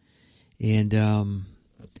attention. And, I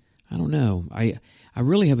don't know. I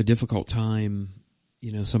really have a difficult time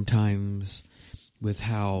sometimes with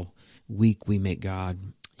how weak we make God.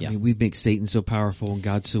 Yeah. I mean, we make Satan so powerful and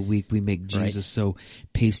God so weak. We make Jesus so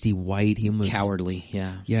pasty white. He almost cowardly.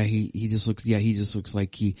 Yeah. Yeah, he just looks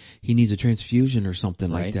like he needs a transfusion or something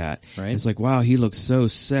like that. Right. It's like, wow, he looks so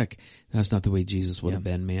sick. That's not the way Jesus would have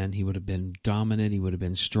been, man. He would have been dominant. He would have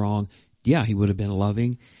been strong. Yeah, he would have been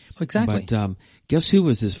loving. Exactly. But guess who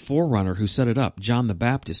was his forerunner who set it up? John the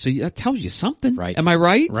Baptist. So that tells you something. Right. Am I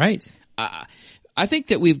right? Right. I think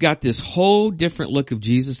that we've got this whole different look of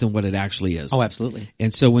Jesus than what it actually is. Oh, absolutely.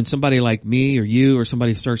 And so when somebody like me or you or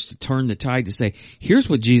somebody starts to turn the tide to say, here's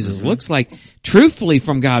what Jesus looks like, truthfully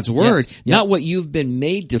from God's word, not what you've been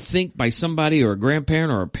made to think by somebody or a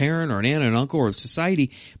grandparent or a parent or an aunt and uncle or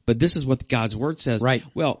society, but this is what God's word says. Right.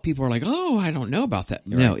 Well, people are like, oh, I don't know about that.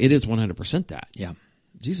 No, it is 100% that. Yeah.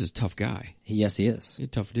 Jesus is a tough guy. Yes, he is. He's a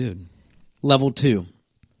tough dude. Level 2.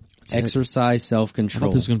 Exercise I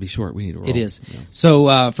self-control. thought this was going to be short. We need to roll. It is. Yeah. So,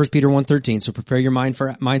 1 Peter 1:13. So prepare your minds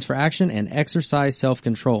for action and exercise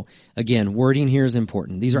self-control. Again, wording here is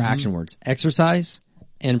important. These are action words. Exercise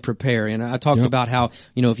and prepare. And I talked about how,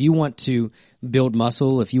 if you want to build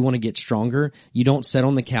muscle, if you want to get stronger, you don't sit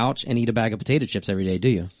on the couch and eat a bag of potato chips every day, do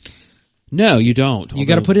you? No, you don't. You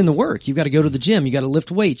got to put in the work. You've got to go to the gym. You got to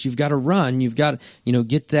lift weights. You've got to run. You've got to,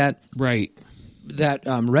 get that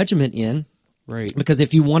regiment in. Right. Because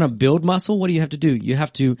if you want to build muscle, what do you have to do? You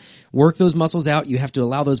have to work those muscles out. You have to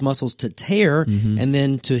allow those muscles to tear and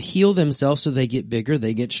then to heal themselves so they get bigger,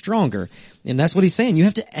 they get stronger. And that's what he's saying. You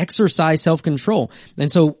have to exercise self-control. And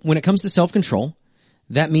so when it comes to self-control,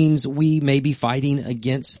 that means we may be fighting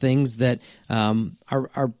against things that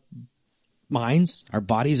our minds, our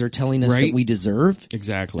bodies are telling us that we deserve.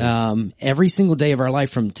 Exactly. Every single day of our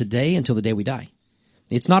life from today until the day we die.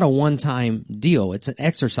 It's not a one-time deal. It's an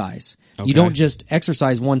exercise. Okay. You don't just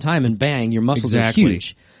exercise one time and bang, your muscles are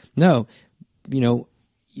huge. No,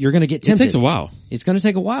 you're going to get tempted. It takes a while. It's going to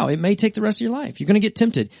take a while. It may take the rest of your life. You're going to get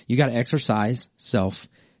tempted. You got to exercise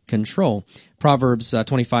self-control. Proverbs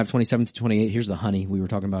 25:27-28. Here's the honey we were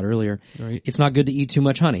talking about earlier. Right. It's not good to eat too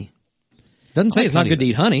much honey. Doesn't say it's not good to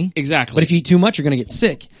eat honey. Exactly. But if you eat too much, you're going to get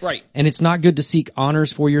sick. Right. And it's not good to seek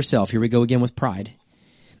honors for yourself. Here we go again with pride.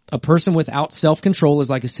 A person without self-control is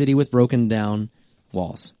like a city with broken down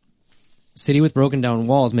walls. A city with broken down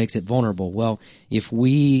walls makes it vulnerable. Well, if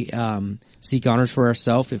we seek honors for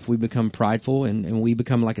ourselves, if we become prideful and we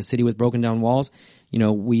become like a city with broken down walls,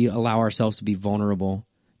 we allow ourselves to be vulnerable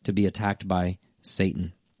to be attacked by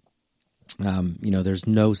Satan. There's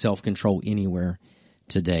no self-control anywhere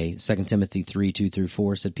today. 2 Timothy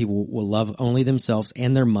 3:2-4 said people will love only themselves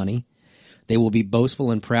and their money. They will be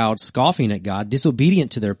boastful and proud, scoffing at God,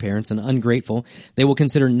 disobedient to their parents and ungrateful. They will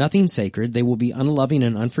consider nothing sacred. They will be unloving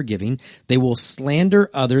and unforgiving. They will slander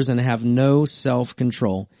others and have no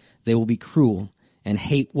self-control. They will be cruel and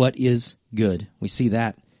hate what is good. We see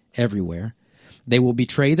that everywhere. They will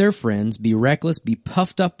betray their friends, be reckless, be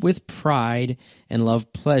puffed up with pride, and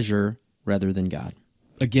love pleasure rather than God.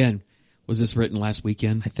 Again, was this written last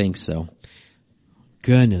weekend? I think so.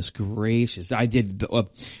 Goodness gracious. I did.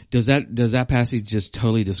 Does that passage just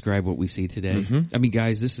totally describe what we see today? Mm-hmm. I mean,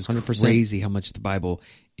 guys, this is 100%. Crazy how much the Bible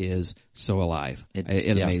is so alive.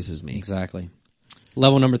 It amazes me. Exactly.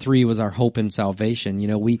 Level number 3 was our hope in salvation.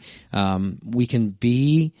 We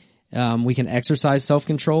can exercise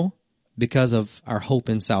self-control because of our hope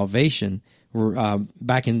in salvation. We're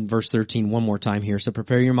back in verse 13 one more time here. So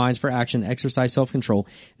prepare your minds for action, exercise self-control.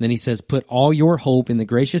 And then he says, put all your hope in the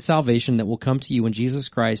gracious salvation that will come to you when Jesus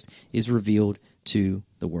Christ is revealed to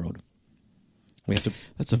the world.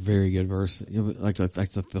 That's a very good verse. Like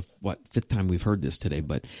that's the fifth time we've heard this today,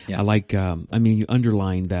 but I like, you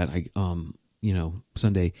underline that,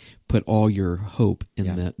 Sunday, put all your hope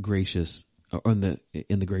in the gracious in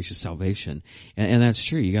the gracious salvation. And that's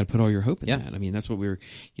true. You got to put all your hope in that. I mean, that's what we were,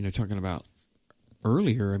 talking about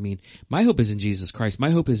earlier. I mean, my hope is in Jesus Christ.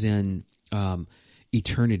 My hope is in,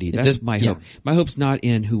 eternity. That's my hope. My hope's not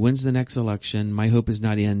in who wins the next election. My hope is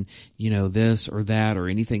not in, this or that or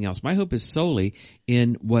anything else. My hope is solely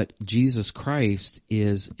in what Jesus Christ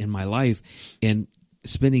is in my life and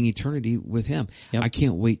spending eternity with him. I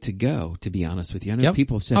can't wait to go, to be honest with you. I know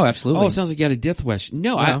people have said, absolutely. Oh, it sounds like you had a death wish.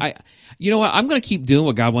 No, I you know what? I'm going to keep doing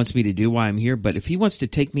what God wants me to do while I'm here. But if he wants to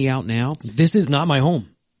take me out now, this is not my home.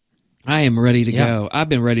 I am ready to go. I've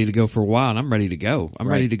been ready to go for a while and I'm ready to go. I'm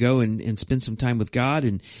ready to go and spend some time with God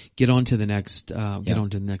and get on to the next,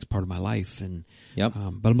 part of my life. And, but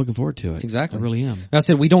I'm looking forward to it. Exactly. I really am. I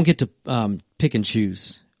said, we don't get to, pick and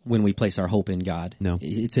choose when we place our hope in God. No.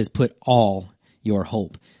 It says put all your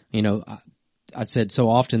hope. I said so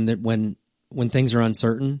often that when things are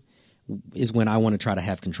uncertain is when I want to try to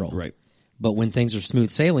have control. Right. But when things are smooth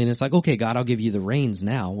sailing, it's like, okay, God, I'll give you the reins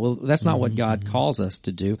now. Well, that's not what God calls us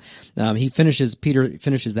to do. Peter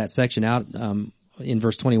finishes that section out, in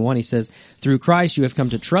verse 21. He says, through Christ you have come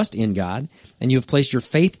to trust in God, and you have placed your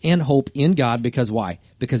faith and hope in God, because why?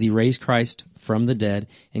 Because he raised Christ from the dead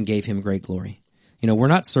and gave him great glory. We're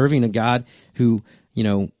not serving a God who,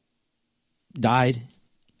 died,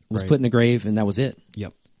 was put in a grave, and that was it.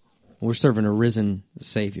 Yep. We're serving a risen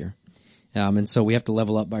Savior. And so we have to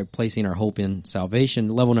level up by placing our hope in salvation.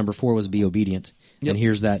 Level number 4 was be obedient. Yep. And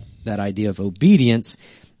here's that idea of obedience.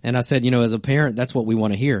 And I said, as a parent, that's what we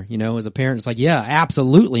want to hear. As a parent, it's like, yeah,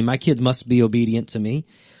 absolutely, my kids must be obedient to me.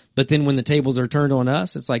 But then when the tables are turned on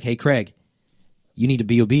us, it's like, hey, Craig, you need to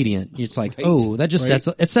be obedient. It's like, that just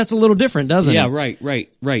sets a little different, doesn't it? Yeah,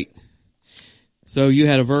 right. So you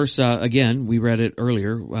had a verse, again, we read it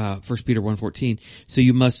earlier, 1 Peter 1:14. So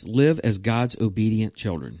you must live as God's obedient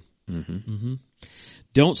children.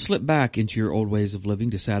 Don't slip back into your old ways of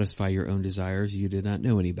living to satisfy your own desires. You did not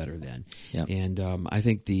know any better then. Yep. And I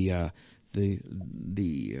think the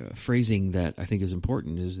phrasing that I think is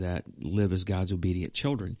important is that live as God's obedient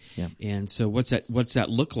children. Yep. And so what's that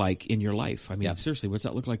look like in your life? I mean, seriously, what's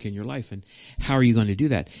that look like in your life, and how are you going to do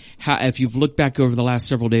that? If you've looked back over the last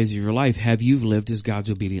several days of your life, have you lived as God's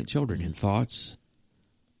obedient children in thoughts,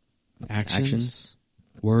 actions,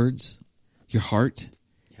 words, your heart?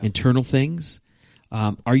 Internal things.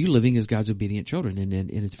 Are you living as God's obedient children? And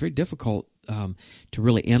it's very difficult to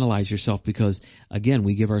really analyze yourself, because again,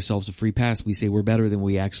 we give ourselves a free pass. We say we're better than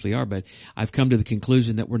we actually are, but I've come to the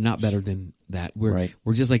conclusion that we're not better than that. We're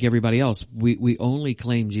just like everybody else. We only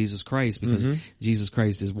claim Jesus Christ because Jesus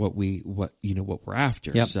Christ is what we're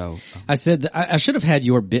after. Yep. So I said that I should have had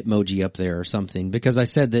your Bitmoji up there or something, because I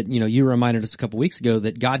said that, you reminded us a couple weeks ago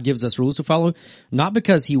that God gives us rules to follow, not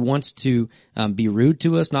because he wants to be rude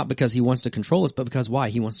to us, not because he wants to control us, but because why?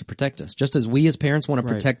 He wants to protect us. Just as we as parents want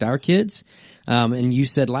to protect our kids. And you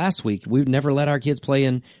said last week, we've never let our kids play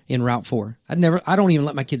in Route 4. I don't even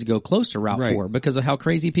let my kids go close to Route 4 because of how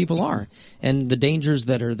crazy people are and the dangers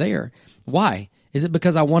that are there. Why? Is it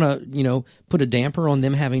because I want to, put a damper on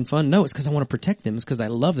them having fun? No, it's because I want to protect them. It's because I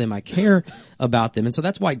love them. I care about them. And so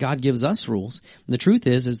that's why God gives us rules. And the truth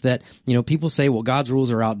is that, people say, well, God's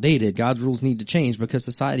rules are outdated. God's rules need to change because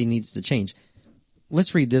society needs to change.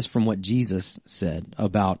 Let's read this from what Jesus said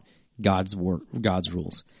about God's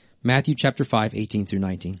rules. Matthew chapter 5, 18 through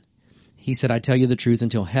 19. He said, I tell you the truth,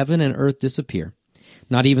 until heaven and earth disappear,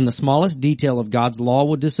 not even the smallest detail of God's law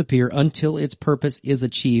will disappear until its purpose is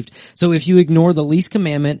achieved. So if you ignore the least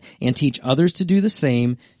commandment and teach others to do the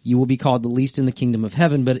same, you will be called the least in the kingdom of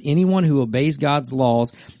heaven. But anyone who obeys God's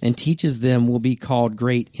laws and teaches them will be called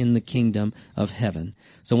great in the kingdom of heaven.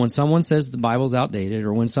 So when someone says the Bible's outdated,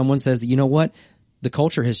 or when someone says that, you know what? The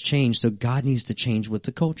culture has changed, so God needs to change with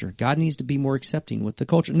the culture. God needs to be more accepting with the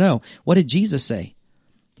culture. No. What did Jesus say?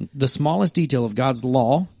 The smallest detail of God's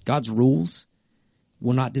law, God's rules,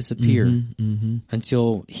 will not disappear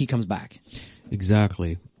until he comes back.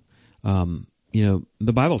 Exactly. The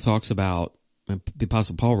Bible talks about, the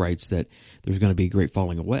Apostle Paul writes that there's going to be a great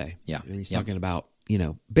falling away. Yeah. And he's talking about,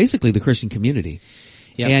 basically the Christian community.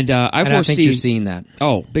 Yep. And I think you're seeing that.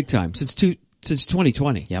 Oh, big time. Since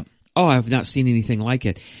 2020. Yep. Oh, I've not seen anything like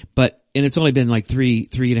it. And it's only been like three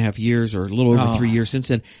and a half years, or a little over 3 years since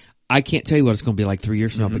then. I can't tell you what it's going to be like 3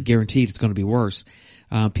 years from now, but guaranteed it's going to be worse.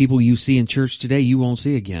 People you see in church today, you won't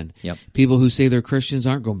see again. Yep. People who say they're Christians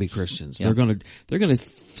aren't going to be Christians. Yep. They're going to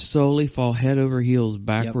slowly fall head over heels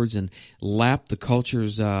backwards and lap the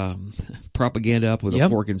culture's propaganda up with a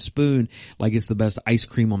fork and spoon like it's the best ice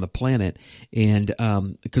cream on the planet. And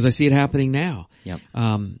because I see it happening now. Yep.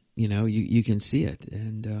 You can see it,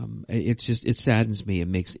 and it saddens me. It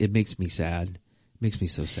makes me sad. It makes me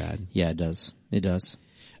so sad. Yeah, it does. It does.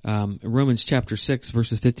 Romans chapter 6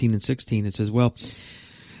 verses 15 and 16, it says, well,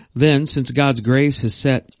 then since God's grace has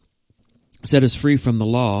set us free from the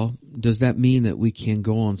law, does that mean that we can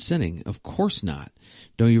go on sinning? Of course not.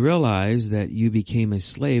 Don't you realize that you became a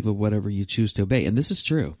slave of whatever you choose to obey? And this is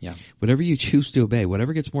true. Yeah. Whatever you choose to obey,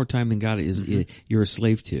 whatever gets more time than God is, you're a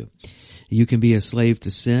slave to. You can be a slave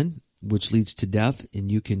to sin, which leads to death,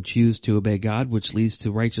 and you can choose to obey God, which leads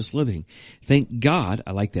to righteous living. Thank God.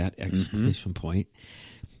 I like that exclamation point.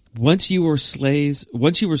 Once you were slaves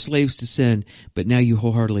to sin, but now you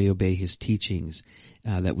wholeheartedly obey his teachings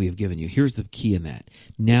that we have given you. Here's the key in that.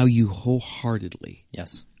 Now you wholeheartedly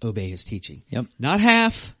obey his teaching. Yep. Not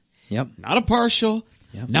half. Yep. Not a partial.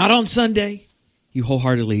 Yep. Not on Sunday. You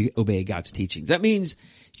wholeheartedly obey God's teachings. That means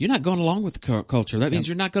you're not going along with the culture. That means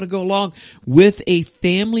you're not going to go along with a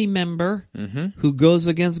family member who goes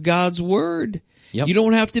against God's word. Yep. You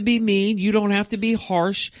don't have to be mean. You don't have to be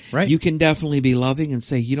harsh. Right. You can definitely be loving and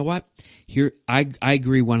say, you know what? Here, I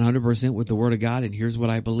agree 100% with the Word of God, and here's what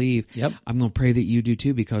I believe. Yep. I'm going to pray that you do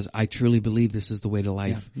too, because I truly believe this is the way to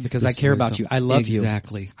life. Yeah, because I care about you. I love you.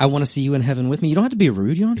 Exactly. I want to see you in heaven with me. You don't have to be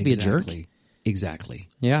rude. You don't have to be a jerk. Exactly.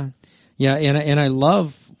 Yeah. Yeah. And I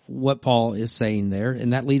love what Paul is saying there.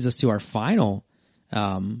 And that leads us to our final,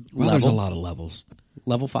 level. There's a lot of levels.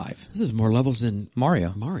 Level 5. This is more levels than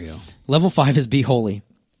Mario. Level 5 is be holy.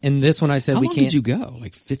 And this one I said How we long can't. did you go?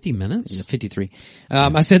 Like 50 minutes? 53.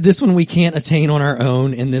 I said this one we can't attain on our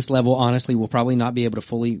own, and this level, honestly, we'll probably not be able to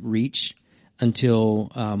fully reach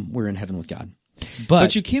until we're in heaven with God.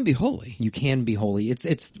 But you can be holy. You can be holy.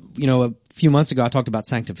 It's a few months ago I talked about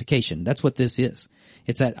sanctification. That's what this is.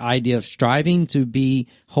 It's that idea of striving to be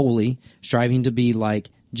holy, striving to be like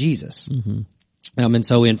Jesus. Mm-hmm. And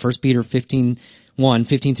so in 1 Peter 15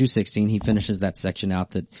 through 16, he finishes that section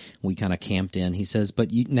out that we kind of camped in. He says,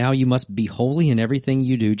 but now you must be holy in everything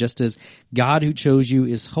you do, just as God who chose you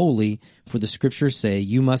is holy, for the scriptures say,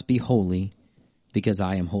 you must be holy because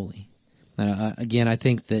I am holy. Again, I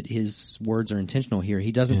think that his words are intentional here.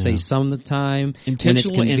 He doesn't say some of the time when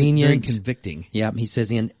it's convenient. And very convicting. Yeah, he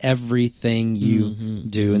says in everything you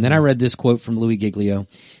do. And then I read this quote from Louis Giglio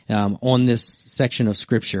on this section of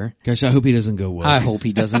scripture. Gosh, I hope he doesn't go woke. I hope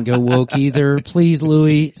he doesn't go woke either. Please,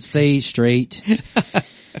 Louis, stay straight.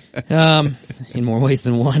 In more ways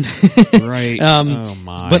than one. Right. Oh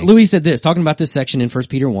my. But Louis said this, talking about this section in 1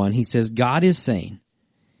 Peter 1, he says, God is saying,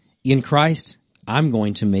 in Christ, I'm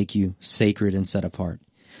going to make you sacred and set apart.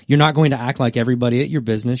 You're not going to act like everybody at your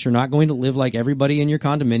business. You're not going to live like everybody in your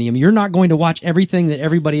condominium. You're not going to watch everything that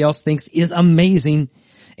everybody else thinks is amazing.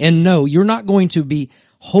 And no, you're not going to be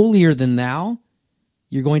holier than thou.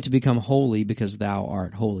 You're going to become holy because thou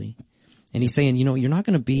art holy. And he's saying, you're not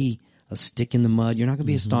going to be a stick in the mud. You're not going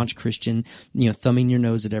to be a staunch Christian, thumbing your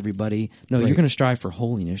nose at everybody. No, You're going to strive for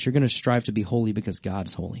holiness. You're going to strive to be holy because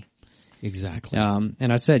God's holy. Exactly.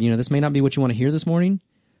 And I said, this may not be what you want to hear this morning,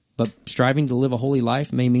 but striving to live a holy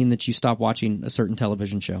life may mean that you stop watching a certain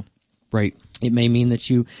television show. Right. It may mean that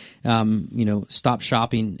you, stop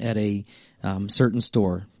shopping at a certain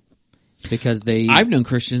store because I've known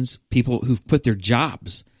Christians, people who've quit their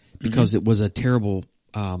jobs because it was a terrible,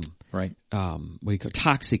 right.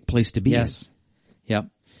 Toxic place to be. Yes. In. Yep.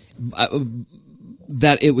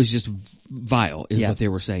 That it was just vile is what they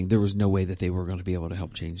were saying. There was no way that they were going to be able to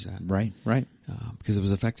help change that. Right. Because it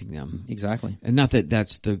was affecting them. Exactly. And not that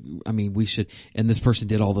that's we should, and this person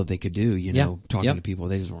did all that they could do, talking to people.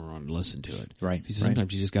 They just weren't going to listen to it. Right.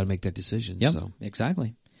 Sometimes you just got to make that decision. Yep. So.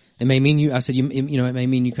 Exactly. It may mean it may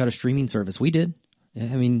mean you cut a streaming service. We did.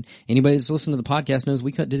 I mean, anybody that's listened to the podcast knows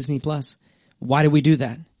we cut Disney Plus. Why did we do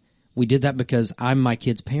that? We did that because I'm my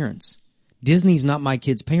kid's parents. Disney's not my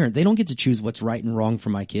kid's parent. They don't get to choose what's right and wrong for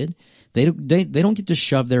my kid. They don't get to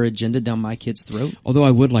shove their agenda down my kid's throat. Although I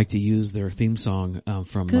would like to use their theme song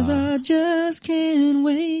from. 'Cause I just can't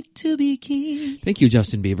wait to be king. Thank you,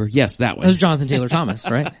 Justin Bieber. Yes, that one. That was Jonathan Taylor Thomas,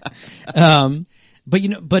 right? But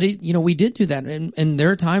we did do that, and there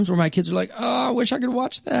are times where my kids are like, "Oh, I wish I could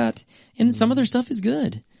watch that," and some of their stuff is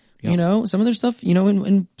good. Yep. Some of their stuff,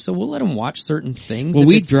 and so we'll let them watch certain things. Well,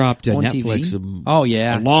 we dropped Netflix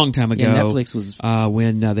a long time ago. Yeah, Netflix was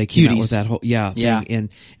when they came out with that whole thing.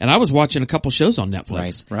 And I was watching a couple shows on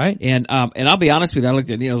Netflix. Right. And I'll be honest with you, I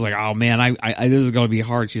looked at Neil, I was like, oh man, I this is going to be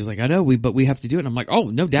hard. She's like, I know, but we have to do it. And I'm like,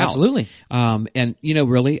 oh, no doubt. Absolutely. And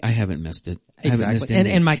really, I haven't missed it. Exactly.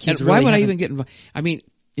 And my kids why would I even get involved? I mean,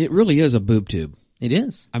 it really is a boob tube. It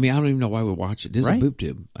is. I mean, I don't even know why we watch it. It is a boob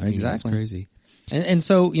tube. I mean, exactly. It's crazy. And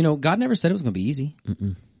so, God never said it was going to be easy.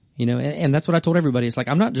 Mm-mm. And that's what I told everybody. It's like,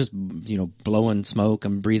 I'm not just, blowing smoke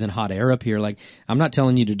and breathing hot air up here. Like, I'm not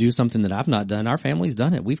telling you to do something that I've not done. Our family's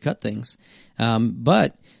done it. We've cut things.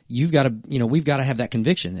 But you've got to, we've got to have that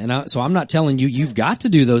conviction. And so I'm not telling you you've got to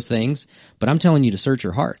do those things, but I'm telling you to search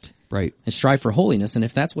your heart. Right. And strive for holiness. And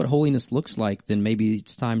if that's what holiness looks like, then maybe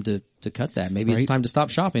it's time to cut that. Maybe it's time to stop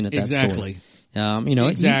shopping at that store. Exactly.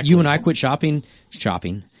 You and I quit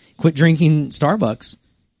quit drinking Starbucks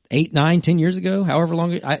 8, 9, 10 years ago, however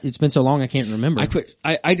long it's been so long I can't remember.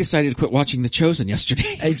 I decided to quit watching The Chosen yesterday.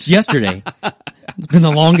 It's yesterday. It's been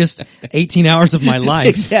the longest 18 hours of my life.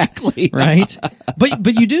 Exactly. Right?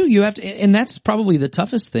 But you have to, and that's probably the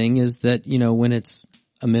toughest thing is that, when it's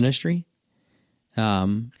a ministry,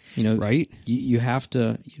 right? You have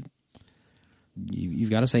to you've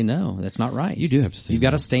got to say no. That's not right. You do have to say You've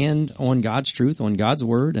got to stand on God's truth, on God's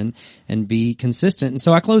word, and be consistent. And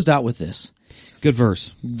so I closed out with this. Good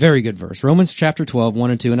verse. Very good verse. Romans chapter 12,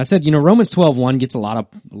 1 and 2. And I said, Romans 12:1 gets a lot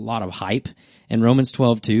of hype, and Romans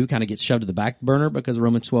 12:2 kind of gets shoved to the back burner because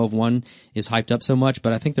Romans 12:1 is hyped up so much,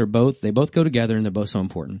 but I think they both go together and they're both so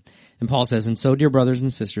important. And Paul says, "And so, dear brothers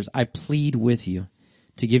and sisters, I plead with you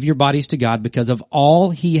to give your bodies to God because of all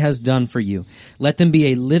he has done for you. Let them be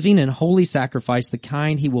a living and holy sacrifice, the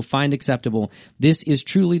kind he will find acceptable. This is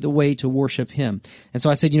truly the way to worship him." And so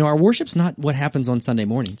I said, our worship's not what happens on Sunday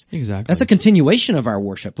mornings. Exactly. That's a continuation of our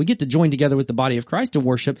worship. We get to join together with the body of Christ to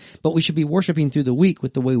worship, but we should be worshiping through the week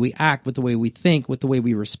with the way we act, with the way we think, with the way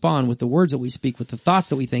we respond, with the words that we speak, with the thoughts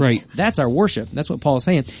that we think. Right. That's our worship. That's what Paul is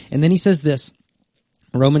saying. And then he says this,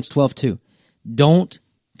 Romans 12:2, don't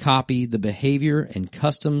copy the behavior and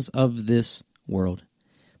customs of this world,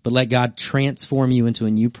 but let God transform you into a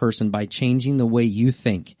new person by changing the way you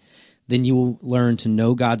think. Then you will learn to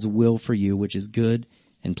know God's will for you, which is good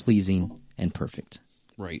and pleasing and perfect.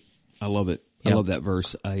 Right. I love it. Yep. I love that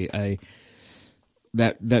verse.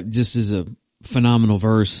 That just is a phenomenal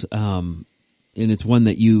verse. And it's one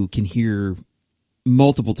that you can hear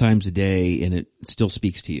multiple times a day, and it still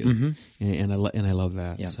speaks to you. Mm-hmm. And I love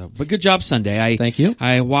that. Yeah. So, but good job Sunday. Thank you.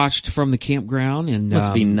 I watched from the campground, and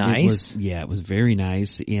must be nice. It was very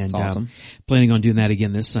nice, and awesome. Planning on doing that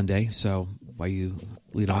again this Sunday. So, why you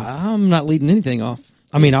lead off? I'm not leading anything off.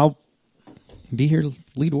 I mean, I'll be here to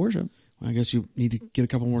lead worship. Well, I guess you need to get a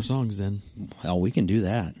couple more songs then. Well, we can do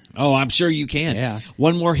that. Oh, I'm sure you can. Yeah.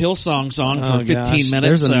 One more Hillsong song for 15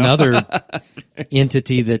 minutes. There's another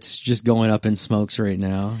entity that's just going up in smokes right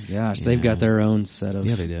now. Gosh, they've got their own set of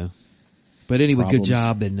they do. But anyway, problems. Good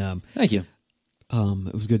job, and thank you.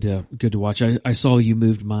 It was good to watch. I saw you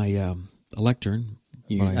moved my lectern.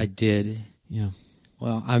 I did. Yeah.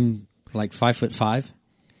 Well, I'm like 5'5",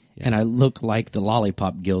 and I look like the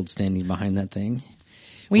Lollipop Guild standing behind that thing.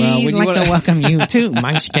 We'd like to welcome you to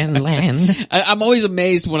Munchkin Land. I'm always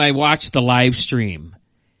amazed when I watch the live stream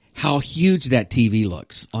how huge that TV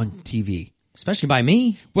looks on TV. Especially by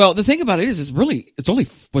me. Well, the thing about it is, it's only,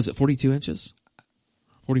 was it 42 inches?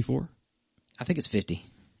 44? I think it's 50.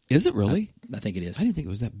 Is it really? I think it is. I didn't think it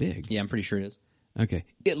was that big. Yeah, I'm pretty sure it is. Okay.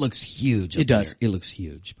 It looks huge. It does. There. It looks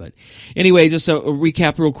huge. But anyway, just a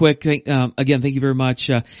recap real quick. Again, thank you very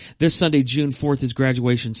much. This Sunday, June 4th is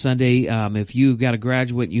graduation Sunday. If you got a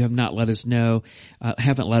graduate and you have not let us know,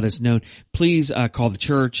 haven't let us know, please, call the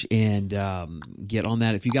church and, get on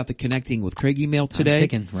that. If you got the Connecting with Craig email today.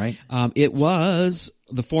 Taken, right?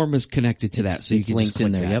 The form is connected to that, so you can linked just click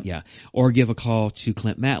in there. that, Yep. yeah. Or give a call to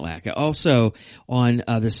Clint Matlack. Also, on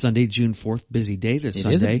this Sunday, June 4th, busy day this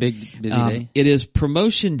Sunday. It is a big, busy day. It is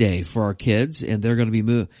promotion day for our kids, and they're going to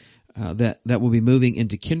be that will be moving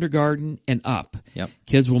into kindergarten and up. Yep.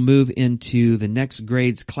 Kids will move into the next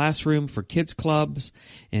grade's classroom for kids clubs,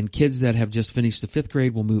 and kids that have just finished the 5th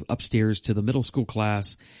grade will move upstairs to the middle school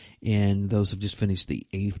class. And those who have just finished the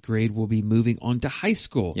 8th grade will be moving on to high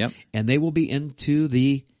school. Yep. And they will be into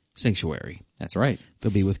the sanctuary. That's right.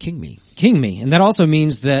 They'll be with King Me. King Me. And that also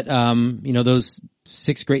means that, those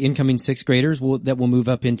incoming 6th graders that will move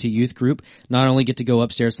up into youth group not only get to go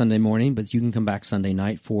upstairs Sunday morning, but you can come back Sunday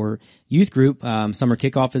night for youth group. Summer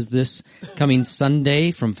kickoff is this coming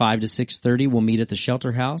Sunday from 5 to 6:30. We'll meet at the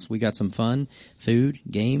shelter house. We got some fun, food,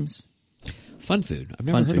 games. Fun food. I've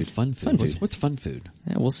never heard of fun food. What's fun food?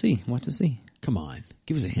 Yeah, we'll see. We'll have to see. Come on.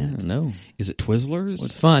 Give us a hint. No. Is it Twizzlers?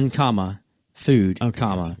 With fun, food,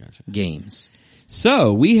 gotcha. games.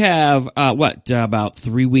 So we have, about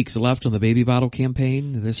 3 weeks left on the baby bottle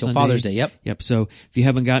campaign this Till Sunday. Father's Day, yep. Yep. So if you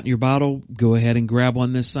haven't gotten your bottle, go ahead and grab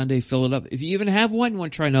one this Sunday, fill it up. If you even have one,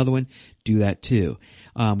 want to try another one, do that too.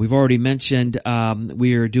 We've already mentioned,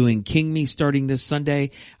 we are doing King Me starting this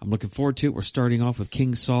Sunday. I'm looking forward to it. We're starting off with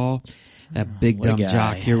King Saul. That big dumb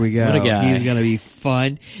jock. Here we go. What a guy. He's going to be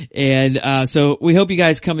fun. And, so we hope you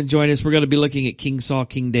guys come and join us. We're going to be looking at King Saul,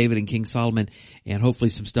 King David, and King Solomon, and hopefully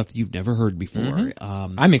some stuff that you've never heard before.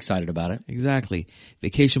 Mm-hmm. I'm excited about it. Exactly.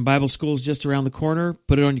 Vacation Bible School is just around the corner.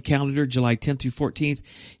 Put it on your calendar, July 10th through 14th.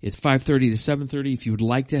 It's 5:30 to 7:30. If you would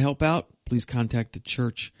like to help out, please contact the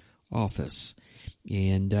church office.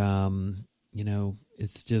 And,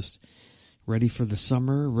 it's just ready for the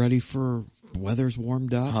summer, ready for weather's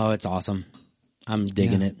warmed up. Oh, it's awesome. I'm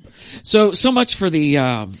digging it. So much for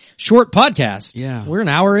the short podcast. Yeah. We're an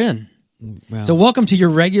hour in. Well, So welcome to your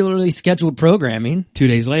regularly scheduled programming. 2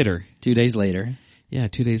 days later. 2 days later. Yeah,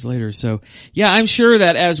 2 days later. So, yeah, I'm sure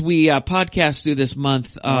that as we podcast through this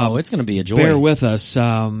month, it's going to be a joy. Bear with us.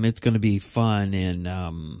 It's going to be fun, and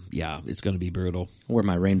it's going to be brutal. I'll wear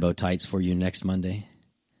my rainbow tights for you next Monday.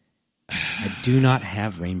 I do not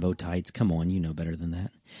have rainbow tights. Come on, you know better than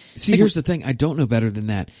that. See, here's the thing. I don't know better than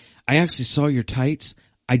that. I actually saw your tights.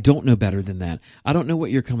 I don't know better than that. I don't know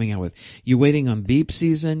what you're coming out with. You're waiting on beep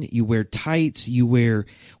season. You wear tights. You wear,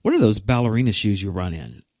 what are those ballerina shoes you run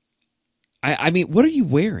in? I mean, what are you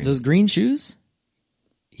wearing? Those green shoes?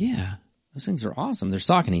 Yeah. Those things are awesome. They're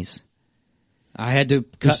Sauconys. I had to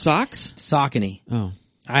cut socks? Saucony. Oh.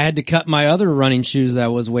 I had to cut my other running shoes that I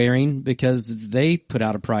was wearing because they put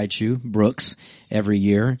out a pride shoe, Brooks, every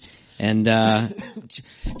year. And,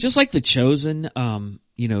 just like the Chosen,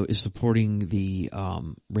 is supporting the,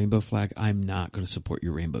 rainbow flag, I'm not going to support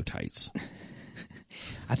your rainbow tights.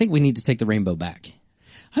 I think we need to take the rainbow back.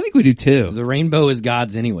 I think we do too. The rainbow is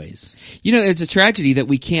God's anyways. It's a tragedy that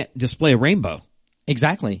we can't display a rainbow.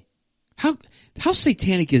 Exactly. How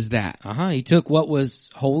satanic is that? He took what was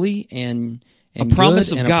holy and a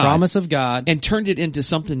promise of God, a promise of God, and turned it into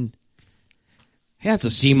something. That's a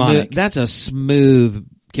demonic. That's a smooth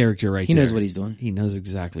character right there. He knows what he's doing. He knows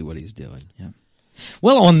exactly what he's doing. Yeah.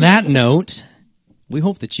 Well, on that note, we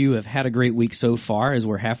hope that you have had a great week so far as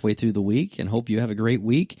we're halfway through the week, and hope you have a great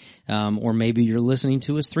week. Or maybe you're listening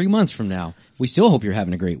to us 3 months from now. We still hope you're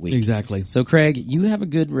having a great week. Exactly. So, Craig, you have a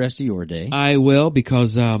good rest of your day. I will,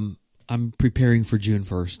 because I'm preparing for June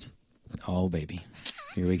 1st. Oh, baby.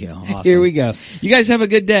 Here we go. Awesome. Here we go. You guys have a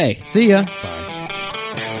good day. See ya. Bye.